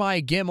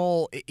 Jeremiah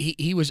Gemmel,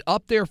 he was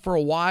up there for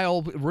a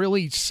while,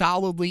 really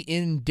solidly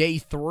in day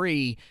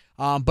 3.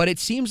 But it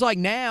seems like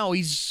now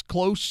he's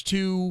close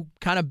to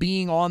kind of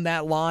being on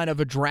that line of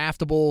a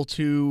draftable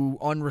to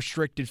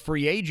unrestricted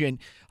free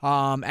agent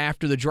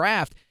after the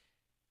draft.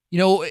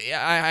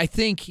 I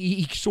think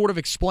he sort of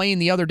explained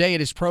the other day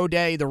at his pro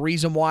day the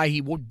reason why he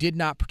did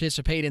not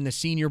participate in the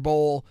Senior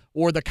Bowl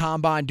or the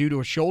Combine due to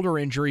a shoulder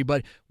injury.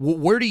 But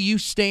where do you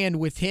stand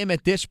with him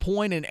at this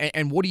point,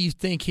 and what do you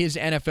think his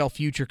NFL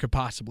future could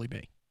possibly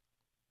be?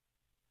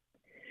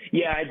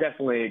 Yeah, I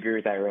definitely agree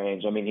with that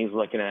range. He's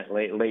looking at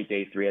late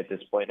day 3 at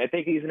this point. I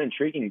think he's an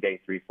intriguing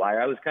day 3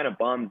 flyer. I was kind of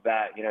bummed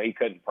that, he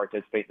couldn't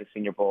participate in the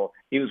Senior Bowl.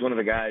 He was one of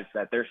the guys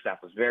that their staff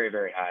was very,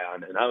 very high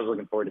on, and I was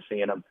looking forward to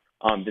seeing him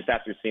just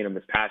after seeing him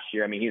this past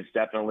year. He's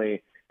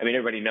definitely,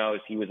 everybody knows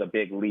he was a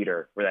big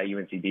leader for that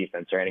UNC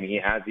defense, right? He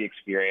has the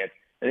experience.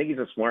 I think he's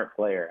a smart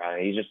player.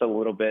 He's just a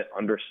little bit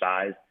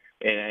undersized,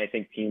 and I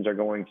think teams are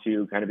going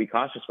to kind of be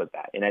cautious with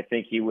that. And I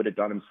think he would have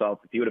done himself,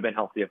 if he would have been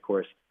healthy, of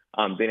course,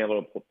 being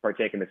able to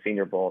partake in the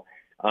Senior Bowl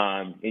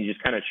and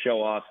just kind of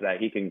show off that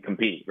he can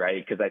compete,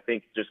 right? Because I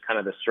think just kind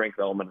of the strength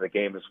element of the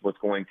game is what's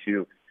going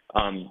to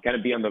kind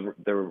of be on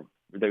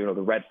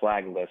the red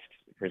flag list,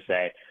 per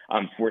se,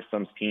 for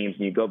some teams.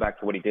 And you go back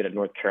to what he did at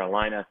North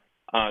Carolina,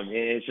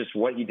 it's just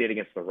what he did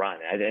against the run.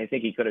 I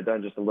think he could have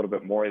done just a little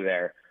bit more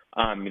there.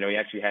 He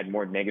actually had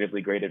more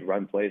negatively graded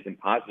run plays than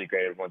positively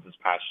graded ones this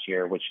past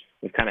year, which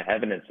was kind of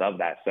evidence of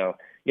that. So,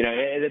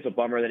 it is a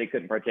bummer that he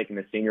couldn't partake in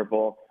the Senior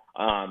Bowl.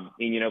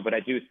 But I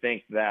do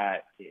think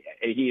that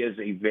he is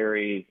a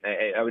very,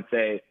 I would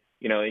say,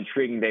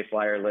 intriguing day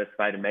flyer list. If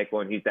I had to make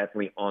one, he's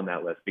definitely on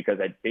that list because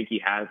I think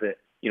he has it.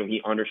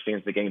 He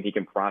understands the game. He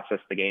can process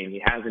the game.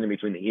 He has it in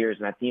between the ears.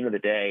 And at the end of the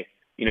day,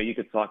 you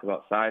could talk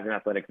about size and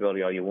athletic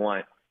ability all you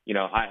want.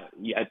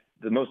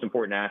 The most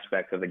important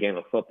aspect of the game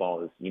of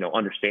football is,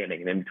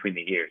 understanding and in between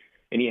the ears.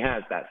 And he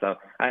has that. So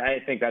I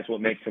think that's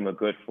what makes him a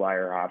good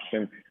flyer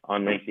option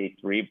on late day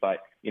 3. But,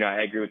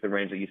 I agree with the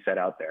range that you set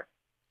out there.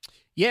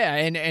 Yeah,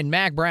 and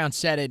Mack Brown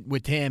said it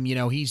with him.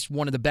 He's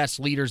one of the best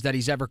leaders that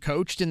he's ever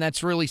coached, and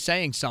that's really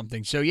saying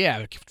something. So,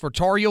 yeah, for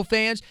Tar Heel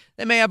fans,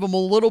 they may have him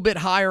a little bit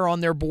higher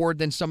on their board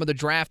than some of the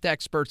draft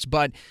experts,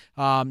 but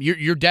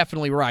you're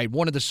definitely right.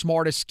 One of the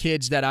smartest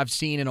kids that I've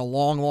seen in a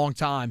long, long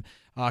time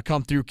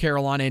come through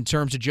Carolina in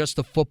terms of just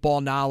the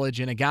football knowledge,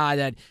 and a guy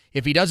that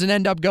if he doesn't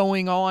end up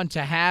going on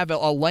to have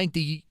a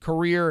lengthy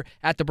career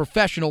at the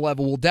professional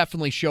level will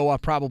definitely show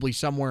up probably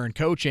somewhere in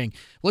coaching.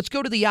 Let's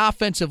go to the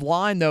offensive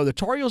line, though. The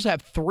Tar Heels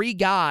have three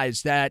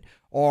guys that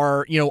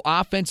are,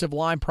 offensive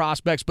line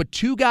prospects, but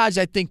two guys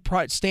I think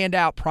stand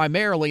out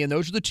primarily, and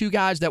those are the two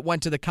guys that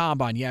went to the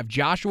Combine. You have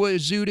Joshua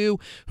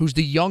Ezeudu, who's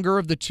the younger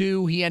of the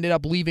two. He ended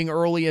up leaving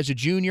early as a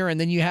junior, and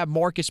then you have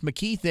Marcus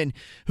McKethan,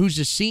 who's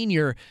a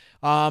senior.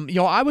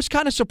 I was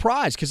kind of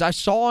surprised because I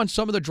saw on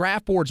some of the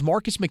draft boards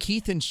Marcus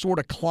McKethan sort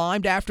of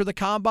climbed after the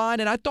Combine,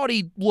 and I thought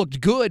he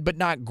looked good but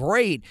not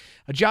great.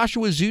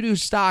 Joshua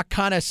Ezeudu's stock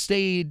kind of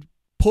stayed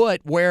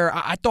put where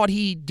I thought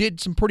he did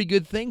some pretty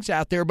good things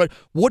out there. But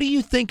what do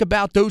you think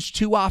about those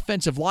two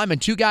offensive linemen,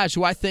 two guys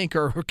who I think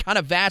are kind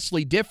of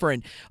vastly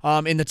different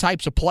in the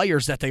types of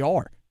players that they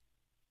are?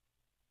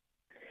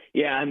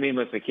 Yeah,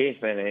 with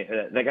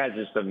McKethan, that guy's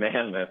just a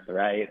mammoth,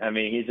 right?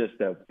 He's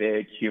just a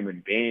big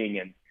human being,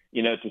 and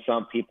to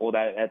some people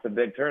that's a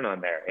big turn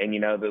on there. And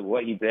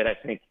what he did, I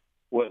think,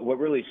 what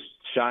really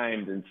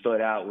shined and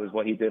stood out was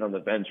what he did on the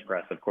bench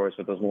press, of course,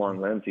 with those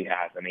long limbs he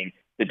has.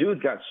 The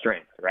dude's got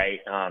strength, right?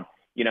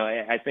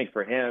 I think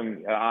for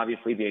him,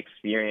 obviously the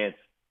experience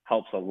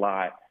helps a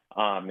lot.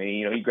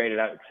 He graded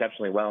out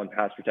exceptionally well in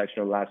pass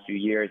protection over the last few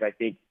years. I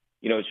think,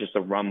 it's just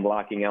a run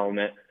blocking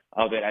element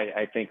of it.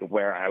 I think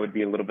where I would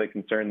be a little bit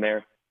concerned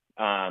there.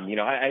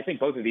 I think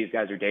both of these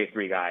guys are day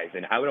three guys,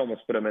 and I would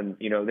almost put them in,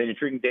 the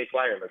intriguing day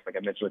flyer list, like I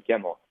mentioned with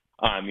Kimmel,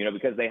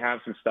 because they have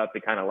some stuff they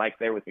kind of like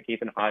there with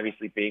McKethan,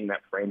 obviously being that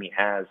frame he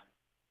has.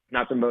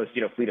 Not the most,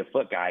 fleet of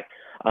foot guy,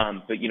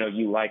 but,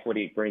 you like what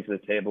he brings to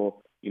the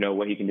table,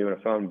 what he can do in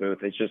a phone booth.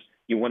 It's just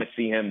you want to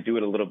see him do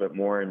it a little bit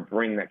more and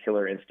bring that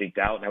killer instinct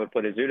out. And I would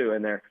put Ezeudu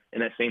in there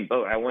in that same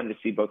boat. I wanted to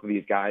see both of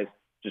these guys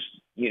just,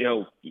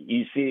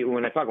 you see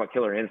when I talk about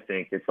killer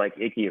instinct, it's like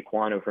Ike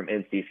Ekwonu from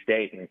NC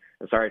State. And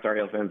I'm sorry, Tar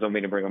Heel fans, don't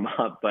mean to bring him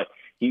up, but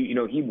he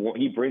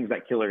brings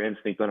that killer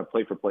instinct on a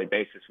play-for-play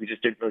basis. We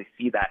just didn't really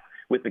see that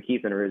with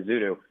McKethan or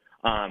Ezeudu.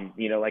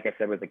 Like I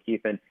said with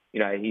McKethan,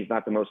 he's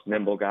not the most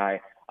nimble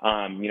guy.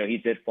 He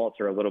did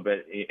falter a little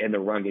bit in the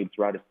run game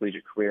throughout his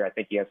collegiate career. I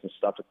think he has some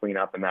stuff to clean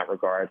up in that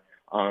regard.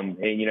 And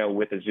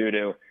with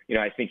Ezeudu,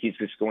 I think he's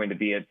just going to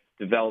be a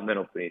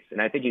developmental piece. And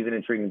I think he's an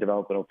intriguing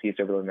developmental piece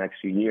over the next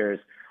few years.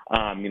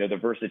 The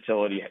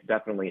versatility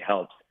definitely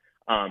helps.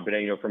 But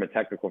from a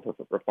technical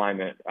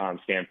refinement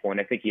standpoint,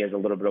 I think he has a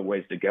little bit of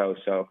ways to go.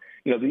 So,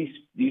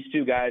 these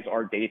two guys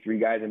are day three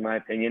guys, in my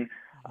opinion.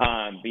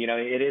 But,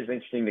 it is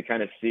interesting to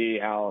kind of see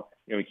how,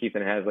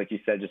 Keithan has, like you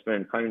said, just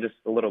been kind of just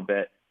a little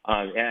bit.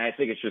 And I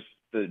think it's just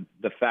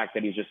the fact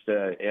that he's just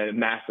a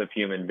massive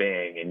human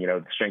being and,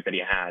 the strength that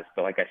he has.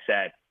 But like I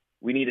said,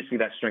 we need to see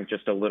that strength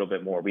just a little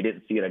bit more. We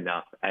didn't see it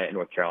enough at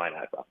North Carolina,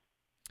 I thought.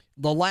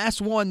 The last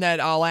one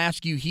that I'll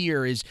ask you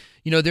here is,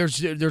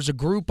 there's a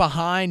group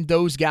behind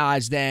those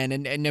guys then,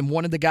 and then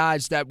one of the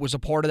guys that was a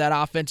part of that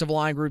offensive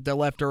line group that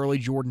left early,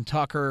 Jordan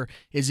Tucker,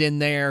 is in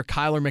there.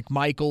 Kyler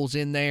McMichael's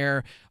in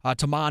there.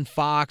 Tamon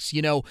Fox.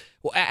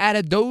 Out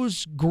of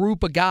those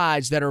group of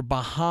guys that are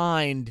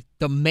behind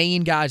the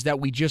main guys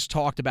that we just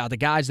talked about, the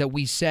guys that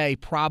we say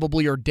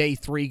probably are day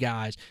three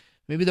guys,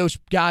 maybe those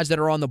guys that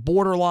are on the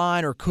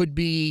borderline or could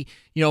be,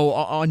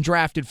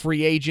 undrafted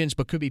free agents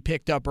but could be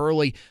picked up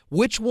early.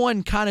 Which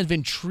one kind of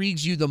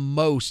intrigues you the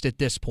most at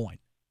this point?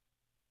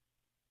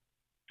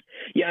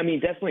 Yeah,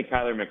 definitely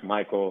Kyler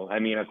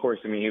McMichael. Of course,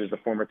 he was the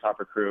former top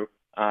recruit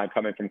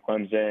coming from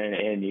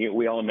Clemson, and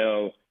we all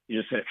know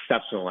he's just an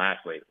exceptional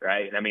athlete,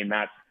 right?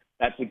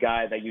 That's the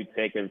guy that you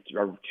take a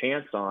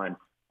chance on,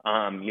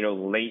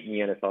 late in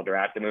the NFL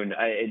draft.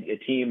 A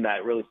team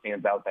that really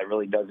stands out, that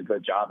really does a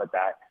good job at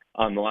that.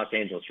 The Los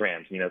Angeles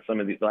Rams, some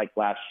of these, like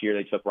last year,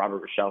 they took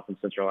Robert Rochelle from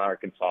Central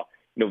Arkansas,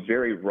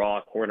 very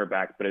raw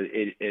cornerback, but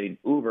an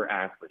uber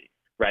athlete,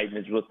 right? And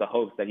it's with the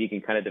hopes that he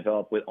can kind of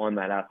develop on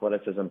that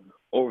athleticism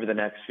over the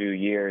next few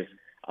years.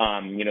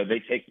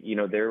 They take,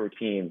 there are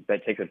teams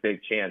that take a big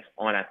chance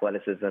on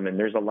athleticism, and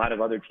there's a lot of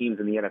other teams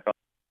in the NFL.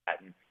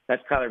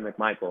 That's Kyler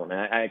McMichael, and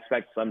I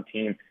expect some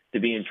team to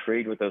be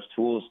intrigued with those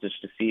tools just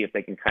to see if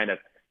they can kind of,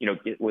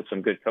 get with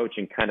some good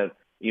coaching, kind of,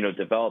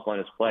 develop on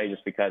his play,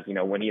 just because,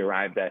 when he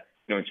arrived at,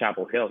 in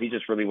Chapel Hill, he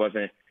just really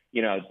wasn't,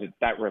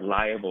 that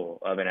reliable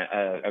of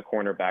a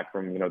cornerback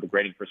from, the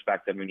grading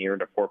perspective. He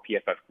earned a 4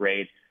 PFF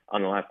grade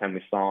on the last time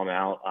we saw him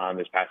out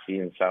this past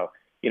season. So,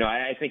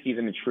 I think he's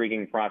an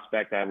intriguing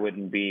prospect. I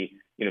wouldn't be,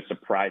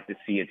 surprised to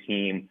see a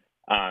team,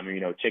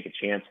 take a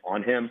chance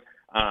on him.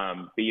 But,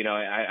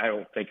 I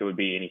don't think it would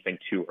be anything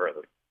too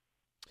early.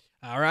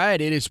 All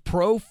right, it is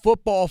Pro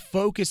Football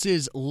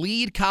Focus's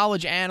lead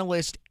college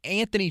analyst,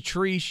 Anthony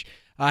Treash.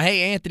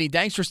 Hey, Anthony,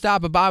 thanks for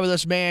stopping by with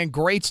us, man.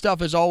 Great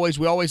stuff as always.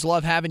 We always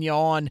love having you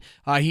on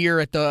here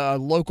at the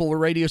local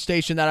radio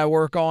station that I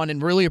work on,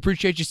 and really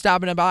appreciate you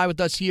stopping by with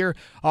us here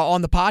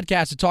on the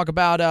podcast to talk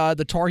about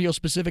the Tar Heel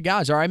specific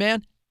guys. All right,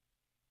 man?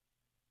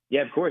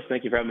 Yeah, of course.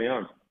 Thank you for having me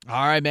on.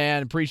 All right,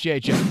 man.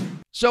 Appreciate you.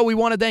 So we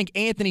want to thank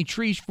Anthony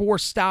Treash for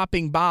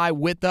stopping by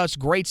with us.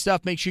 Great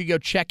stuff. Make sure you go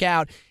check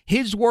out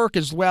his work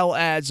as well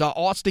as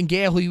Austin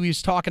Gale, who he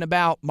was talking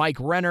about, Mike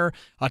Renner.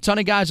 A ton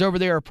of guys over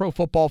there at Pro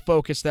Football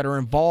Focus that are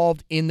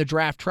involved in the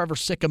draft. Trevor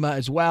Sikkema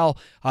as well.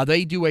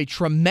 They do a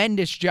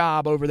tremendous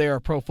job over there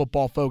at Pro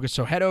Football Focus.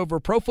 So head over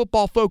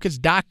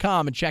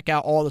profootballfocus.com and check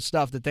out all the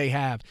stuff that they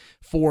have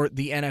for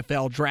the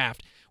NFL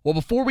draft. Well,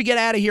 before we get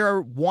out of here, I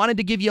wanted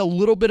to give you a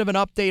little bit of an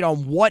update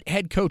on what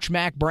head coach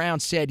Mack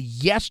Brown said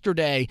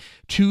yesterday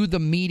to the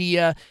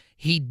media.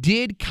 He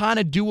did kind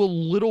of do a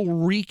little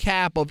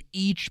recap of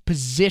each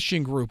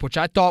position group, which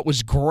I thought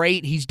was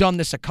great. He's done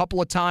this a couple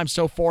of times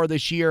so far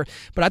this year,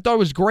 but I thought it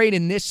was great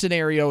in this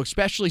scenario,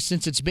 especially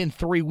since it's been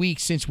 3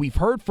 weeks since we've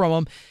heard from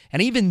him.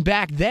 And even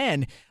back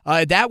then,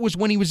 that was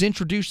when he was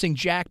introducing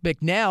Jack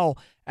Bicknell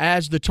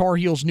as the Tar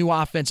Heels' new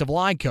offensive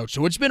line coach.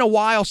 So it's been a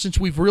while since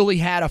we've really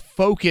had a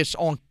focus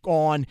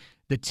on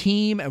the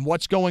team and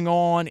what's going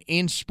on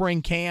in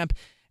spring camp.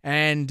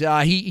 And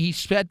he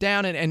sat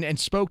down and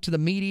spoke to the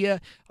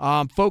media,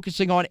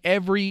 focusing on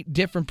every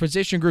different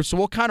position group. So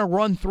we'll kind of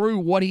run through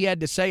what he had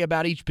to say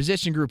about each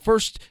position group.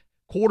 First,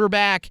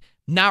 quarterback,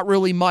 not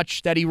really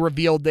much that he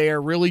revealed there.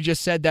 Really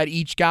just said that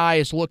each guy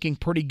is looking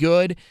pretty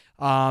good.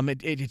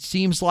 It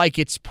seems like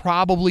it's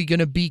probably going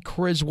to be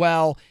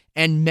Criswell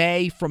and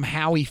May from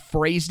how he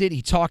phrased it.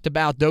 He talked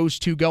about those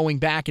two going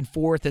back and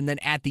forth, and then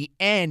at the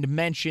end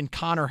mentioned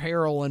Connor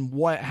Harrell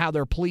and how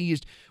they're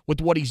pleased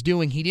with what he's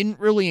doing. He didn't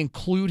really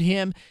include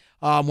him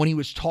when he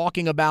was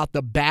talking about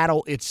the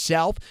battle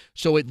itself,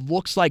 so it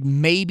looks like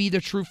maybe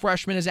the true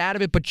freshman is out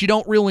of it, but you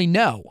don't really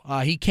know.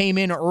 He came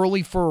in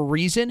early for a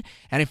reason,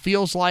 and it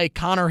feels like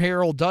Connor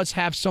Harrell does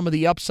have some of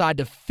the upside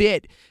to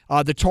fit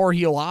the Tar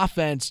Heel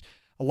offense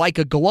like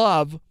a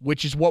glove,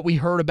 which is what we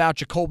heard about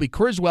Jacoby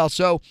Criswell.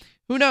 So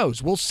who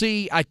knows? We'll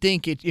see. I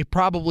think it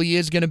probably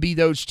is going to be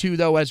those two,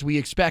 though, as we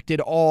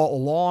expected all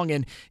along.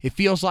 And it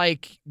feels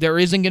like there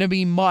isn't going to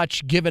be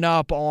much given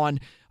up on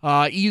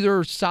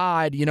either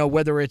side,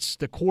 whether it's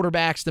the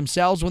quarterbacks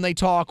themselves when they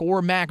talk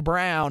or Mack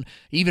Brown,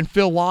 even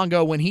Phil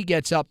Longo when he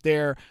gets up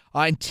there,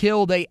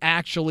 until they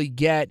actually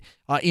get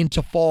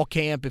into fall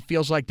camp. It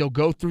feels like they'll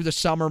go through the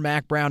summer.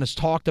 Mack Brown has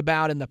talked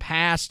about in the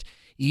past,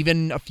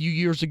 even a few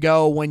years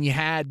ago when you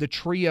had the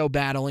trio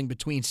battling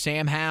between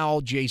Sam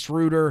Howell, Jace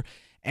Ruder,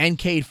 and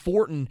Cade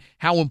Fortin,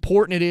 how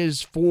important it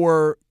is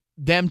for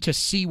them to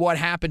see what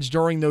happens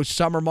during those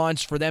summer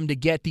months, for them to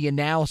get the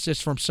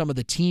analysis from some of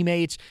the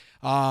teammates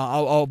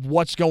of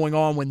what's going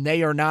on when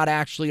they are not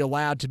actually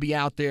allowed to be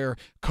out there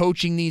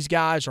coaching these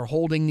guys or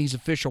holding these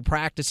official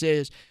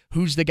practices.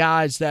 Who's the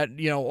guys that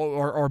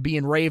are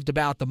being raved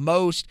about the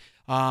most?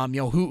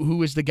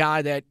 Who is the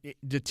guy that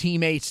the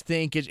teammates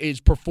think is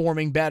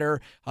performing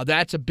better?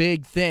 That's a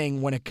big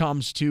thing when it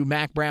comes to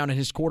Mack Brown and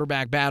his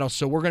quarterback battle.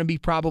 So we're going to be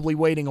probably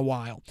waiting a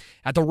while.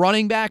 At the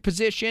running back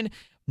position,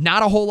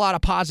 not a whole lot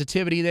of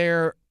positivity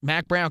there.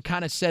 Mack Brown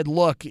kind of said,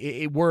 look,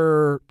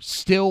 we're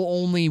still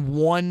only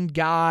one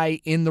guy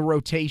in the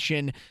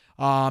rotation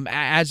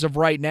as of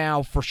right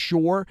now for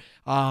sure.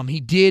 He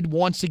did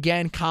once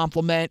again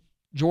compliment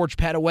George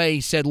Pettaway.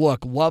 He said,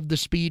 look, love the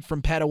speed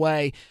from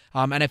Pettaway.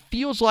 And it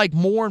feels like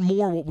more and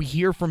more what we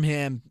hear from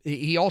him,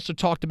 he also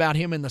talked about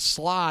him in the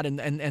slot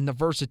and the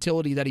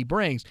versatility that he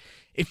brings.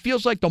 It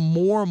feels like the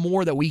more and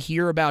more that we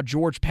hear about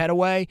George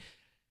Pettaway,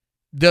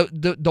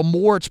 the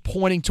more it's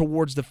pointing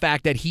towards the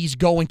fact that he's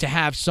going to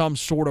have some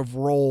sort of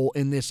role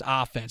in this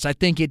offense. I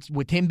think it's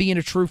with him being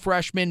a true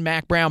freshman,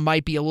 Mack Brown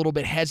might be a little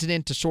bit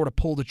hesitant to sort of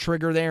pull the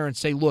trigger there and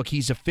say, look,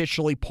 he's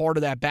officially part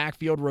of that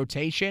backfield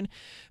rotation.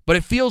 But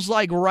it feels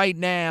like right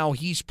now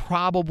he's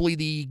probably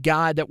the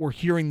guy that we're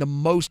hearing the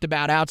most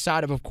about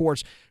outside of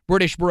course,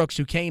 British Brooks,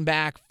 who came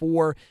back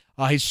for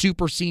his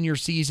super senior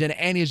season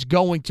and is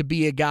going to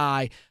be a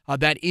guy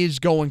that is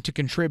going to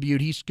contribute.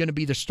 He's going to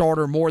be the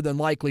starter more than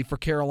likely for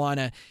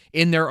Carolina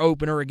in their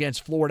opener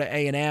against Florida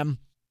A&M.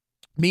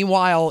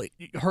 Meanwhile,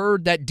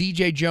 heard that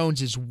DJ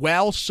Jones as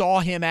well, saw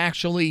him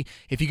actually,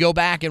 if you go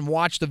back and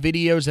watch the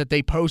videos that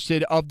they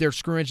posted of their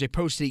scrimmage, they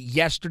posted it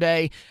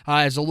yesterday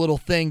as a little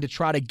thing to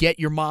try to get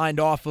your mind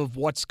off of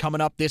what's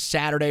coming up this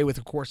Saturday with,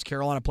 of course,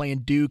 Carolina playing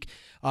Duke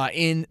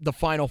in the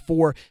Final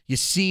Four. You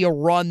see a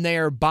run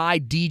there by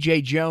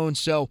DJ Jones,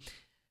 so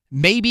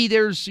maybe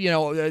there's,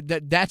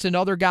 that's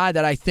another guy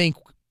that I think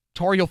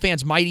Tar Heel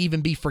fans might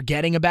even be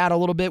forgetting about a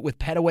little bit with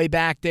Pettaway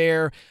back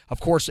there. Of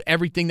course,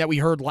 everything that we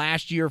heard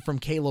last year from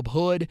Caleb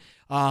Hood.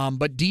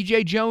 But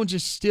DJ Jones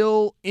is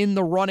still in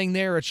the running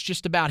there. It's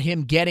just about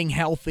him getting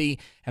healthy.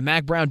 And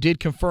Mack Brown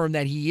did confirm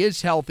that he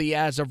is healthy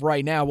as of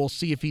right now. We'll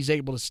see if he's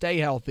able to stay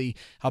healthy.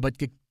 But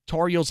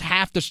Tar Heels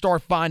have to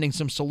start finding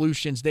some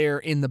solutions there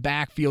in the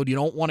backfield. You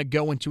don't want to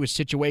go into a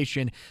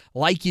situation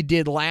like you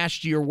did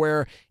last year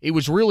where it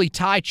was really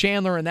Ty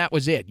Chandler and that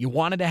was it. You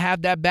wanted to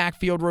have that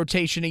backfield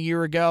rotation a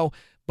year ago,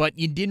 but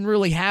you didn't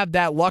really have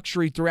that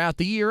luxury throughout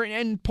the year,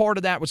 and part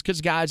of that was because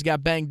guys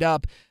got banged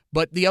up,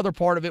 but the other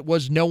part of it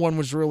was no one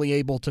was really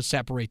able to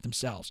separate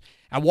themselves.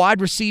 At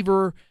wide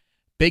receiver,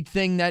 big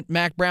thing that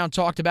Mack Brown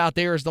talked about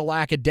there is the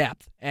lack of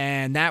depth,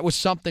 and that was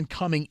something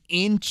coming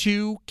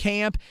into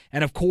camp,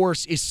 and of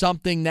course is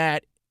something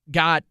that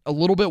got a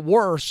little bit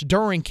worse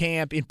during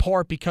camp, in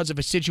part because of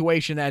a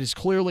situation that is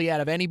clearly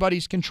out of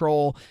anybody's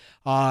control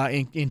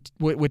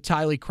with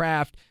Tylee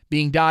Kraft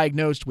being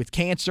diagnosed with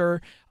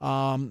cancer.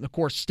 Of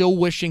course, still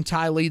wishing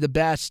Tylee the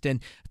best,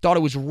 and thought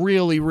it was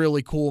really,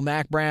 really cool.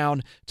 Mack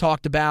Brown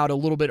talked about a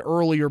little bit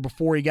earlier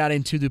before he got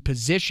into the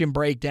position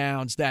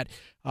breakdowns that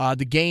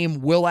the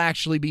game will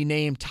actually be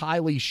named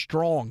Tylee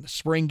Strong. The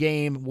spring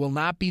game will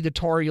not be the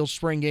Tar Heels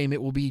spring game.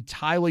 It will be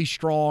Tylee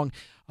Strong.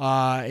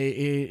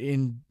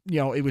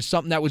 It was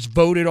something that was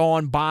voted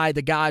on by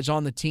the guys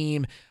on the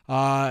team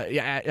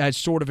as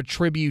sort of a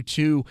tribute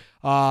to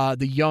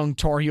the young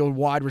Tar Heel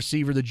wide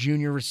receiver, the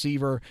junior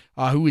receiver,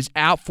 who is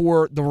out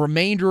for the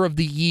remainder of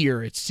the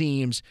year, it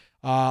seems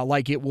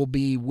like it will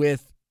be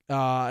with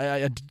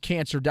a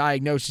cancer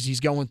diagnosis.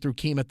 He's going through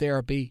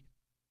chemotherapy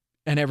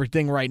and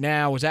everything right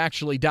now. Was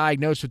actually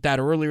diagnosed with that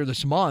earlier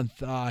this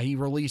month. He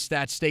released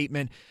that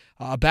statement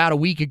about a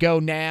week ago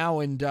now,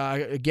 and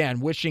again,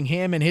 wishing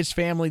him and his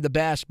family the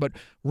best, but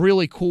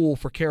really cool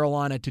for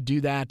Carolina to do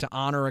that, to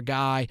honor a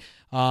guy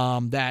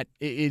that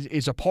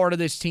is a part of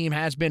this team,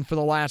 has been for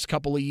the last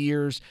couple of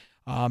years,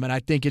 and I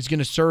think it's going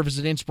to serve as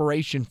an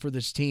inspiration for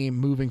this team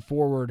moving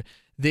forward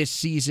this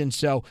season.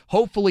 So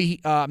hopefully,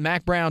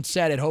 Mack Brown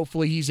said it,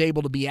 hopefully he's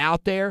able to be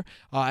out there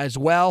as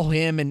well,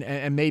 him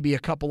and maybe a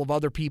couple of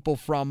other people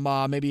from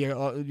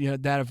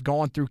that have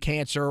gone through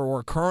cancer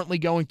or currently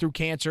going through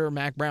cancer.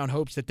 Mack Brown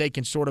hopes that they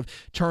can sort of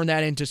turn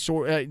that into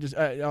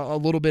a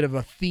little bit of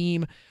a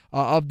theme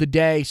of the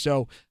day.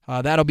 So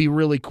that'll be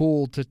really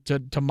cool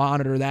to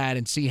monitor that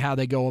and see how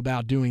they go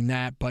about doing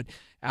that. But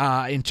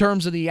in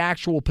terms of the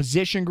actual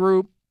position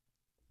group,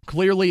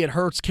 clearly it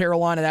hurts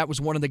Carolina. That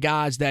was one of the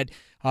guys that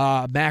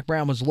Mack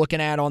Brown was looking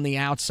at on the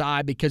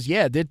outside because,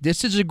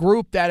 this is a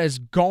group that has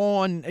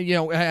grown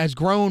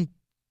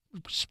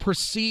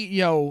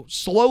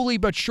slowly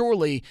but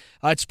surely.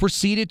 It's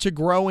proceeded to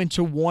grow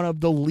into one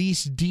of the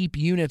least deep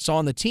units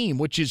on the team,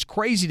 which is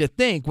crazy to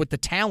think with the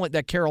talent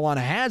that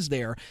Carolina has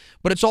there.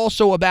 But it's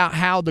also about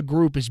how the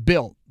group is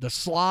built. The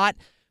slot,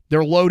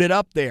 they're loaded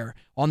up there.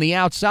 On the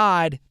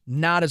outside,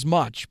 not as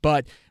much.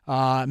 But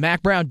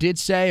Mack Brown did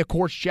say, of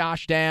course,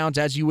 Josh Downs,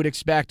 as you would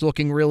expect,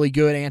 looking really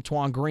good.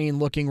 Antoine Green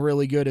looking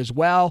really good as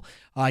well.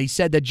 He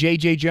said that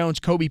J.J. Jones,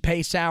 Kobe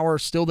Paysauer,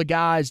 still the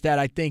guys that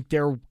I think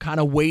they're kind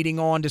of waiting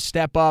on to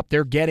step up.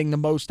 They're getting the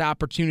most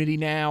opportunity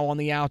now on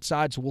the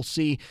outside, so we'll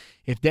see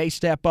if they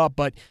step up.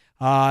 But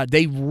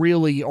they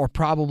really are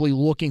probably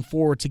looking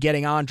forward to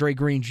getting Andre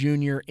Green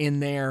Jr. in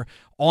there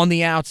on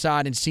the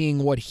outside and seeing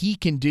what he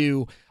can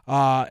do.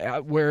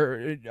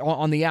 Where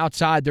on the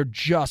outside, they're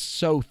just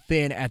so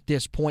thin at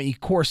this point. Of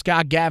course,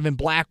 got Gavin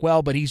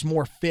Blackwell, but he's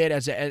more fit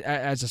as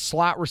a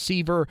slot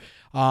receiver.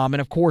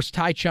 And, of course,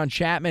 Tychun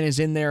Chapman is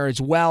in there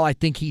as well. I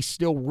think he's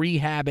still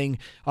rehabbing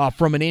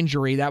from an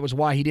injury. That was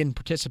why he didn't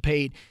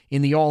participate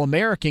in the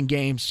All-American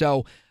game.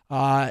 So,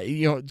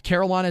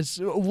 Carolina's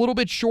a little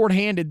bit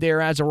shorthanded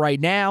there as of right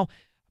now.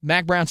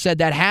 Mack Brown said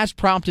that has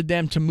prompted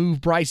them to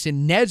move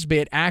Bryson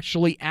Nesbitt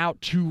actually out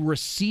to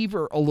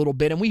receiver a little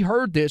bit. And we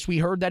heard this. We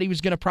heard that he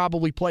was going to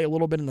probably play a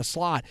little bit in the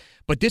slot.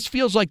 But this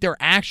feels like they're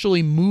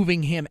actually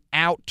moving him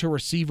out to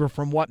receiver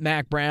from what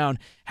Mack Brown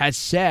has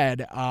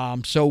said.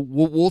 So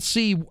we'll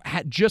see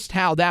just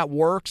how that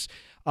works.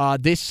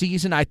 This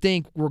season, I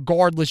think,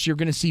 regardless, you're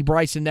going to see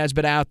Bryson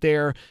Nesbitt out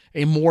there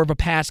in more of a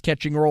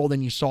pass-catching role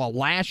than you saw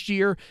last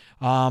year.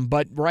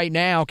 But right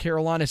now,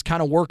 Carolina's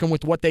kind of working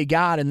with what they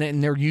got, and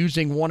then they're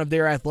using one of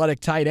their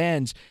athletic tight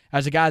ends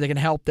as a guy that can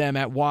help them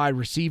at wide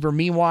receiver.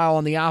 Meanwhile,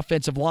 on the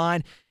offensive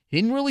line, he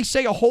didn't really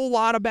say a whole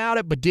lot about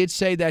it, but did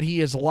say that he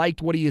has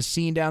liked what he has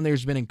seen down there.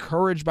 He's been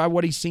encouraged by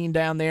what he's seen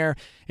down there,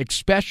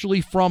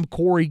 especially from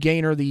Corey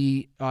Gaynor,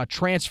 the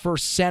transfer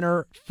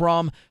center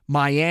from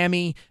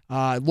Miami.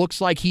 It looks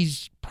like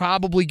he's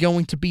probably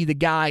going to be the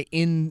guy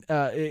in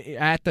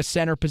at the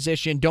center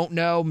position. Don't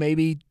know.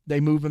 Maybe they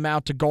move him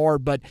out to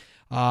guard, but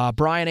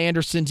Brian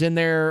Anderson's in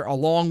there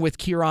along with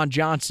Kieran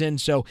Johnson.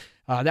 So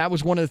that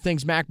was one of the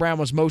things Mack Brown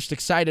was most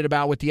excited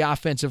about with the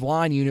offensive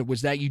line unit,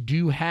 was that you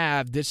do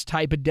have this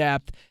type of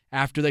depth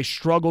after they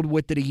struggled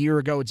with it a year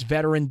ago. It's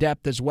veteran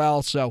depth as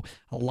well, so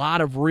a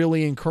lot of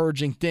really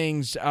encouraging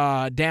things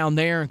down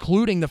there,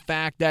 including the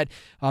fact that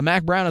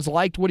Mack Brown has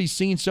liked what he's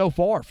seen so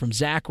far from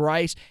Zach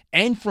Rice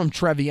and from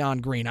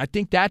Trevion Green. I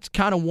think that's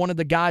kind of one of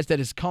the guys that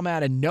has come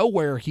out of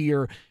nowhere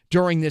here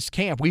during this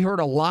camp. We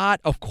heard a lot,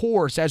 of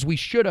course, as we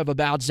should have,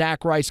 about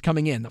Zach Rice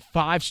coming in, the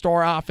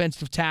 5-star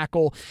offensive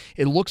tackle.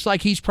 It looks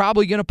like he's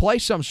probably going to play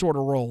some sort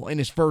of role in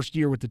his first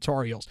year with the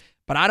Tar Heels.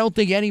 But I don't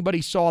think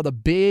anybody saw the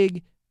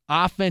big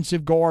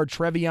offensive guard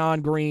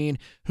Trevion Green,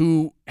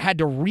 who had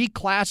to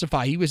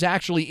reclassify. He was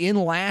actually in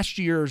last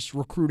year's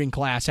recruiting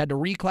class, had to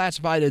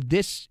reclassify to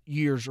this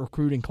year's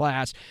recruiting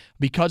class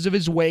because of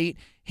his weight.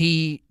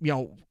 He,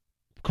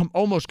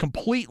 almost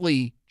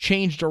completely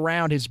changed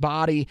around his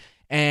body,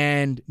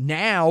 and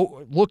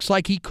now looks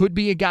like he could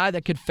be a guy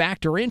that could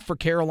factor in for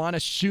Carolina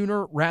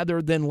sooner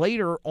rather than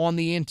later on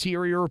the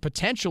interior,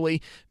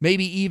 potentially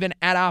maybe even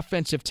at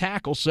offensive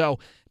tackle. So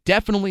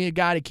definitely a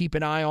guy to keep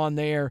an eye on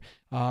there.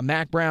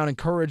 Mack Brown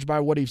encouraged by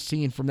what he's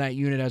seen from that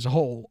unit as a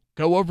whole.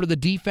 Go over to the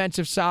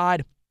defensive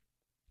side.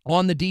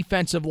 On the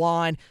defensive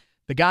line,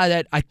 the guy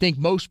that I think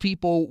most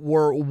people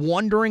were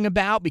wondering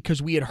about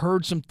because we had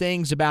heard some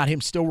things about him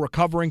still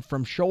recovering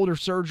from shoulder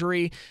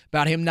surgery,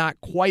 about him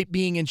not quite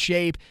being in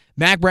shape.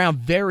 Mack Brown,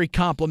 very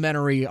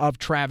complimentary of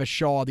Travis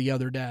Shaw the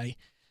other day.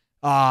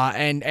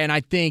 And I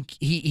think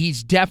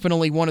he's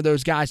definitely one of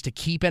those guys to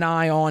keep an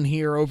eye on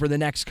here over the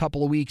next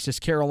couple of weeks as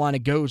Carolina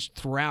goes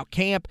throughout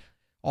camp.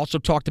 Also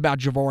talked about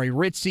Jahvaree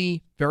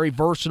Ritzie, very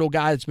versatile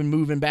guy that's been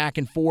moving back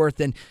and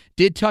forth, and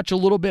did touch a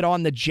little bit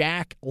on the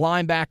jack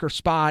linebacker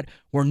spot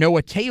where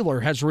Noah Taylor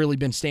has really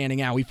been standing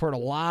out. We've heard a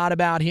lot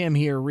about him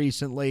here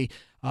recently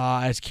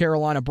as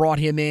Carolina brought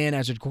him in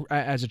as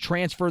a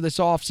transfer this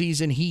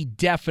offseason. He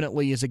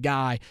definitely is a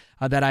guy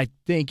that I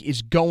think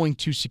is going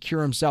to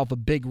secure himself a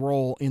big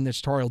role in this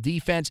Tar Heel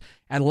defense.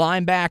 And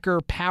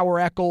linebacker, Power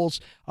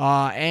Echols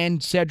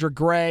and Cedric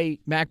Gray,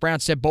 Mack Brown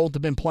said both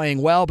have been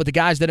playing well, but the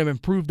guys that have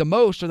improved the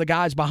most are the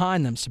guys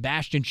behind them.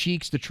 Sebastian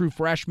Cheeks, the true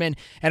freshman,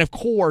 and of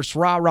course,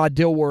 Ra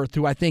Dilworth,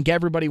 who I think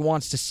everybody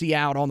wants to see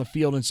out on the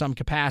field in some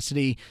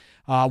capacity.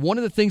 One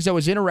of the things that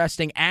was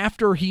interesting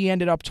after he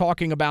ended up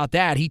talking about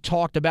that, he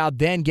talked about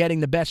then getting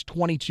the best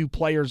 22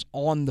 players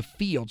on the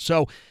field.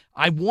 So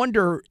I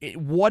wonder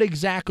what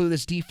exactly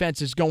this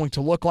defense is going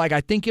to look like.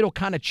 I think it'll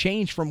kind of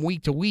change from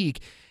week to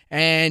week.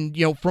 And,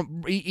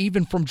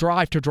 from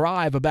drive to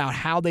drive about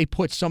how they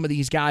put some of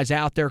these guys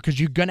out there, because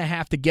you're going to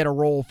have to get a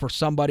role for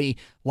somebody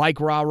like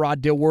Ra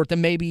Dilworth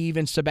and maybe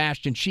even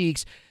Sebastian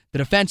Cheeks. The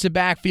defensive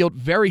backfield,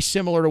 very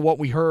similar to what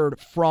we heard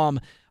from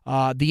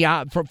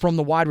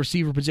the wide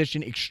receiver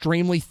position,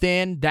 extremely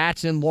thin.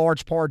 That's in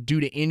large part due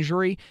to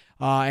injury.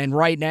 And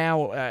right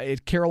now,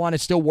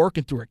 Carolina's still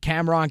working through it.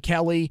 Cameron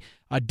Kelly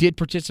did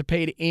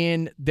participate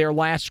in their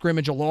last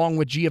scrimmage along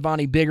with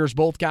Giovanni Biggers.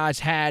 Both guys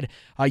had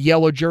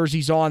yellow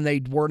jerseys on.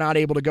 They were not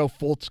able to go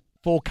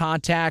full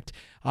contact.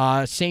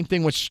 Same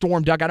thing with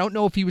Storm Duck. I don't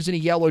know if he was in a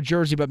yellow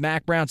jersey, but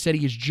Mack Brown said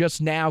he is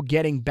just now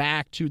getting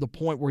back to the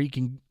point where he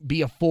can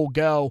be a full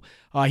go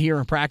here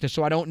in practice.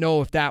 So I don't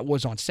know if that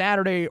was on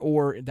Saturday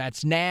or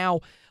that's now.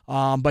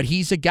 But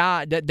he's a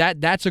guy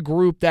that's a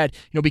group that,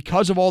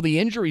 because of all the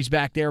injuries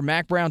back there,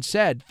 Mack Brown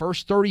said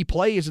first 30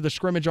 plays of the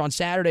scrimmage on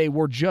Saturday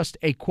were just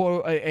a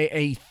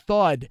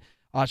thud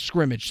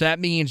scrimmage. So that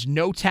means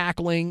no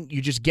tackling.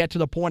 You just get to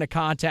the point of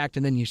contact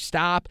and then you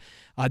stop.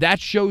 That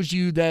shows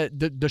you the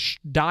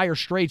dire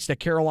straits that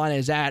Carolina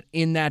is at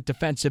in that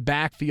defensive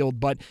backfield.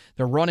 But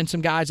they're running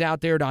some guys out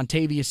there,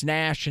 Dontavius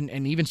Nash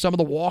and even some of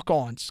the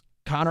walk-ons.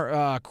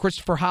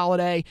 Christopher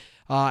Holiday,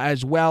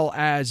 as well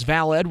as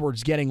Val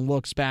Edwards getting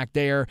looks back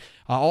there.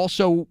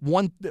 Also,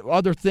 one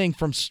other thing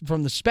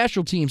from the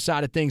special team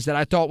side of things that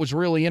I thought was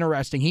really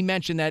interesting, he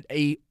mentioned that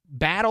a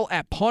battle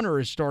at punter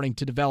is starting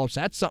to develop,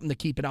 so that's something to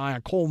keep an eye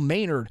on. Cole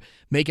Maynard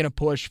making a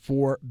push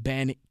for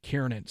Ben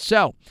Kiernan.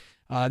 So,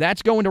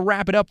 that's going to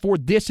wrap it up for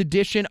this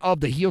edition of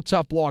the Heel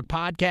Tough Blog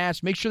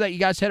podcast. Make sure that you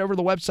guys head over to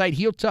the website,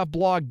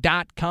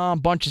 HeelToughBlog.com.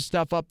 Bunch of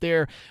stuff up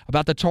there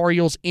about the Tar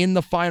Heels in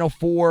the Final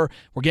Four.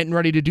 We're getting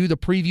ready to do the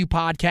preview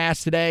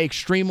podcast today.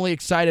 Extremely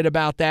excited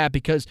about that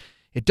because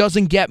it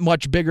doesn't get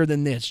much bigger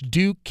than this.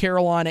 Duke,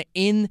 Carolina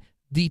in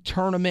the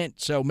tournament.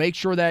 So make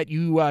sure that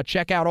you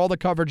check out all the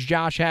coverage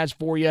Josh has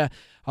for you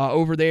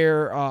over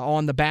there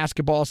on the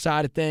basketball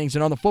side of things.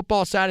 And on the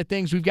football side of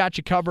things, we've got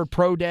you covered.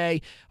 Pro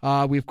Day.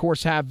 We, of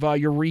course, have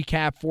your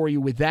recap for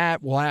you with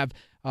that. We'll have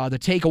the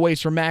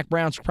takeaways from Mack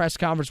Brown's press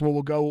conference where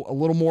we'll go a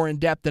little more in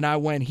depth than I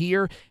went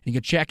here. And you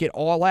can check it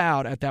all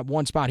out at that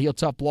one spot,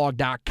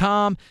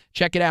 HeelToughBlog.com.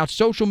 Check it out.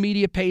 Social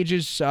media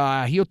pages,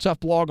 Heel Tough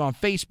Blog on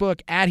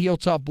Facebook, at Heel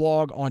Tough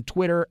Blog on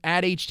Twitter,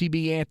 at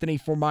HTB Anthony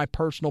for my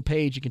personal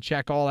page. You can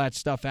check all that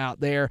stuff out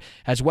there,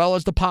 as well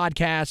as the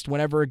podcast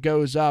whenever it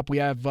goes up. We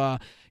have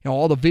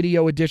all the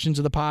video editions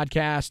of the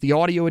podcast, the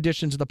audio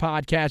editions of the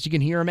podcast. You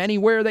can hear them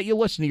anywhere that you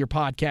listen to your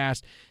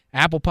podcast.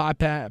 Apple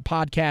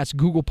Podcasts,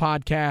 Google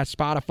Podcasts,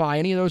 Spotify,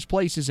 any of those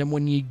places. And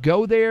when you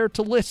go there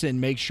to listen,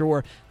 make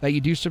sure that you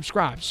do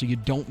subscribe so you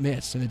don't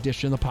miss an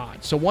edition of the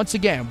pod. So once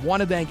again, want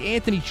to thank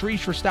Anthony Treese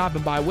for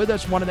stopping by with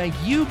us. Want to thank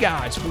you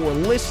guys for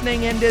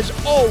listening. And as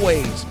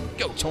always,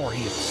 go Tar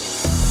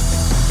Heels.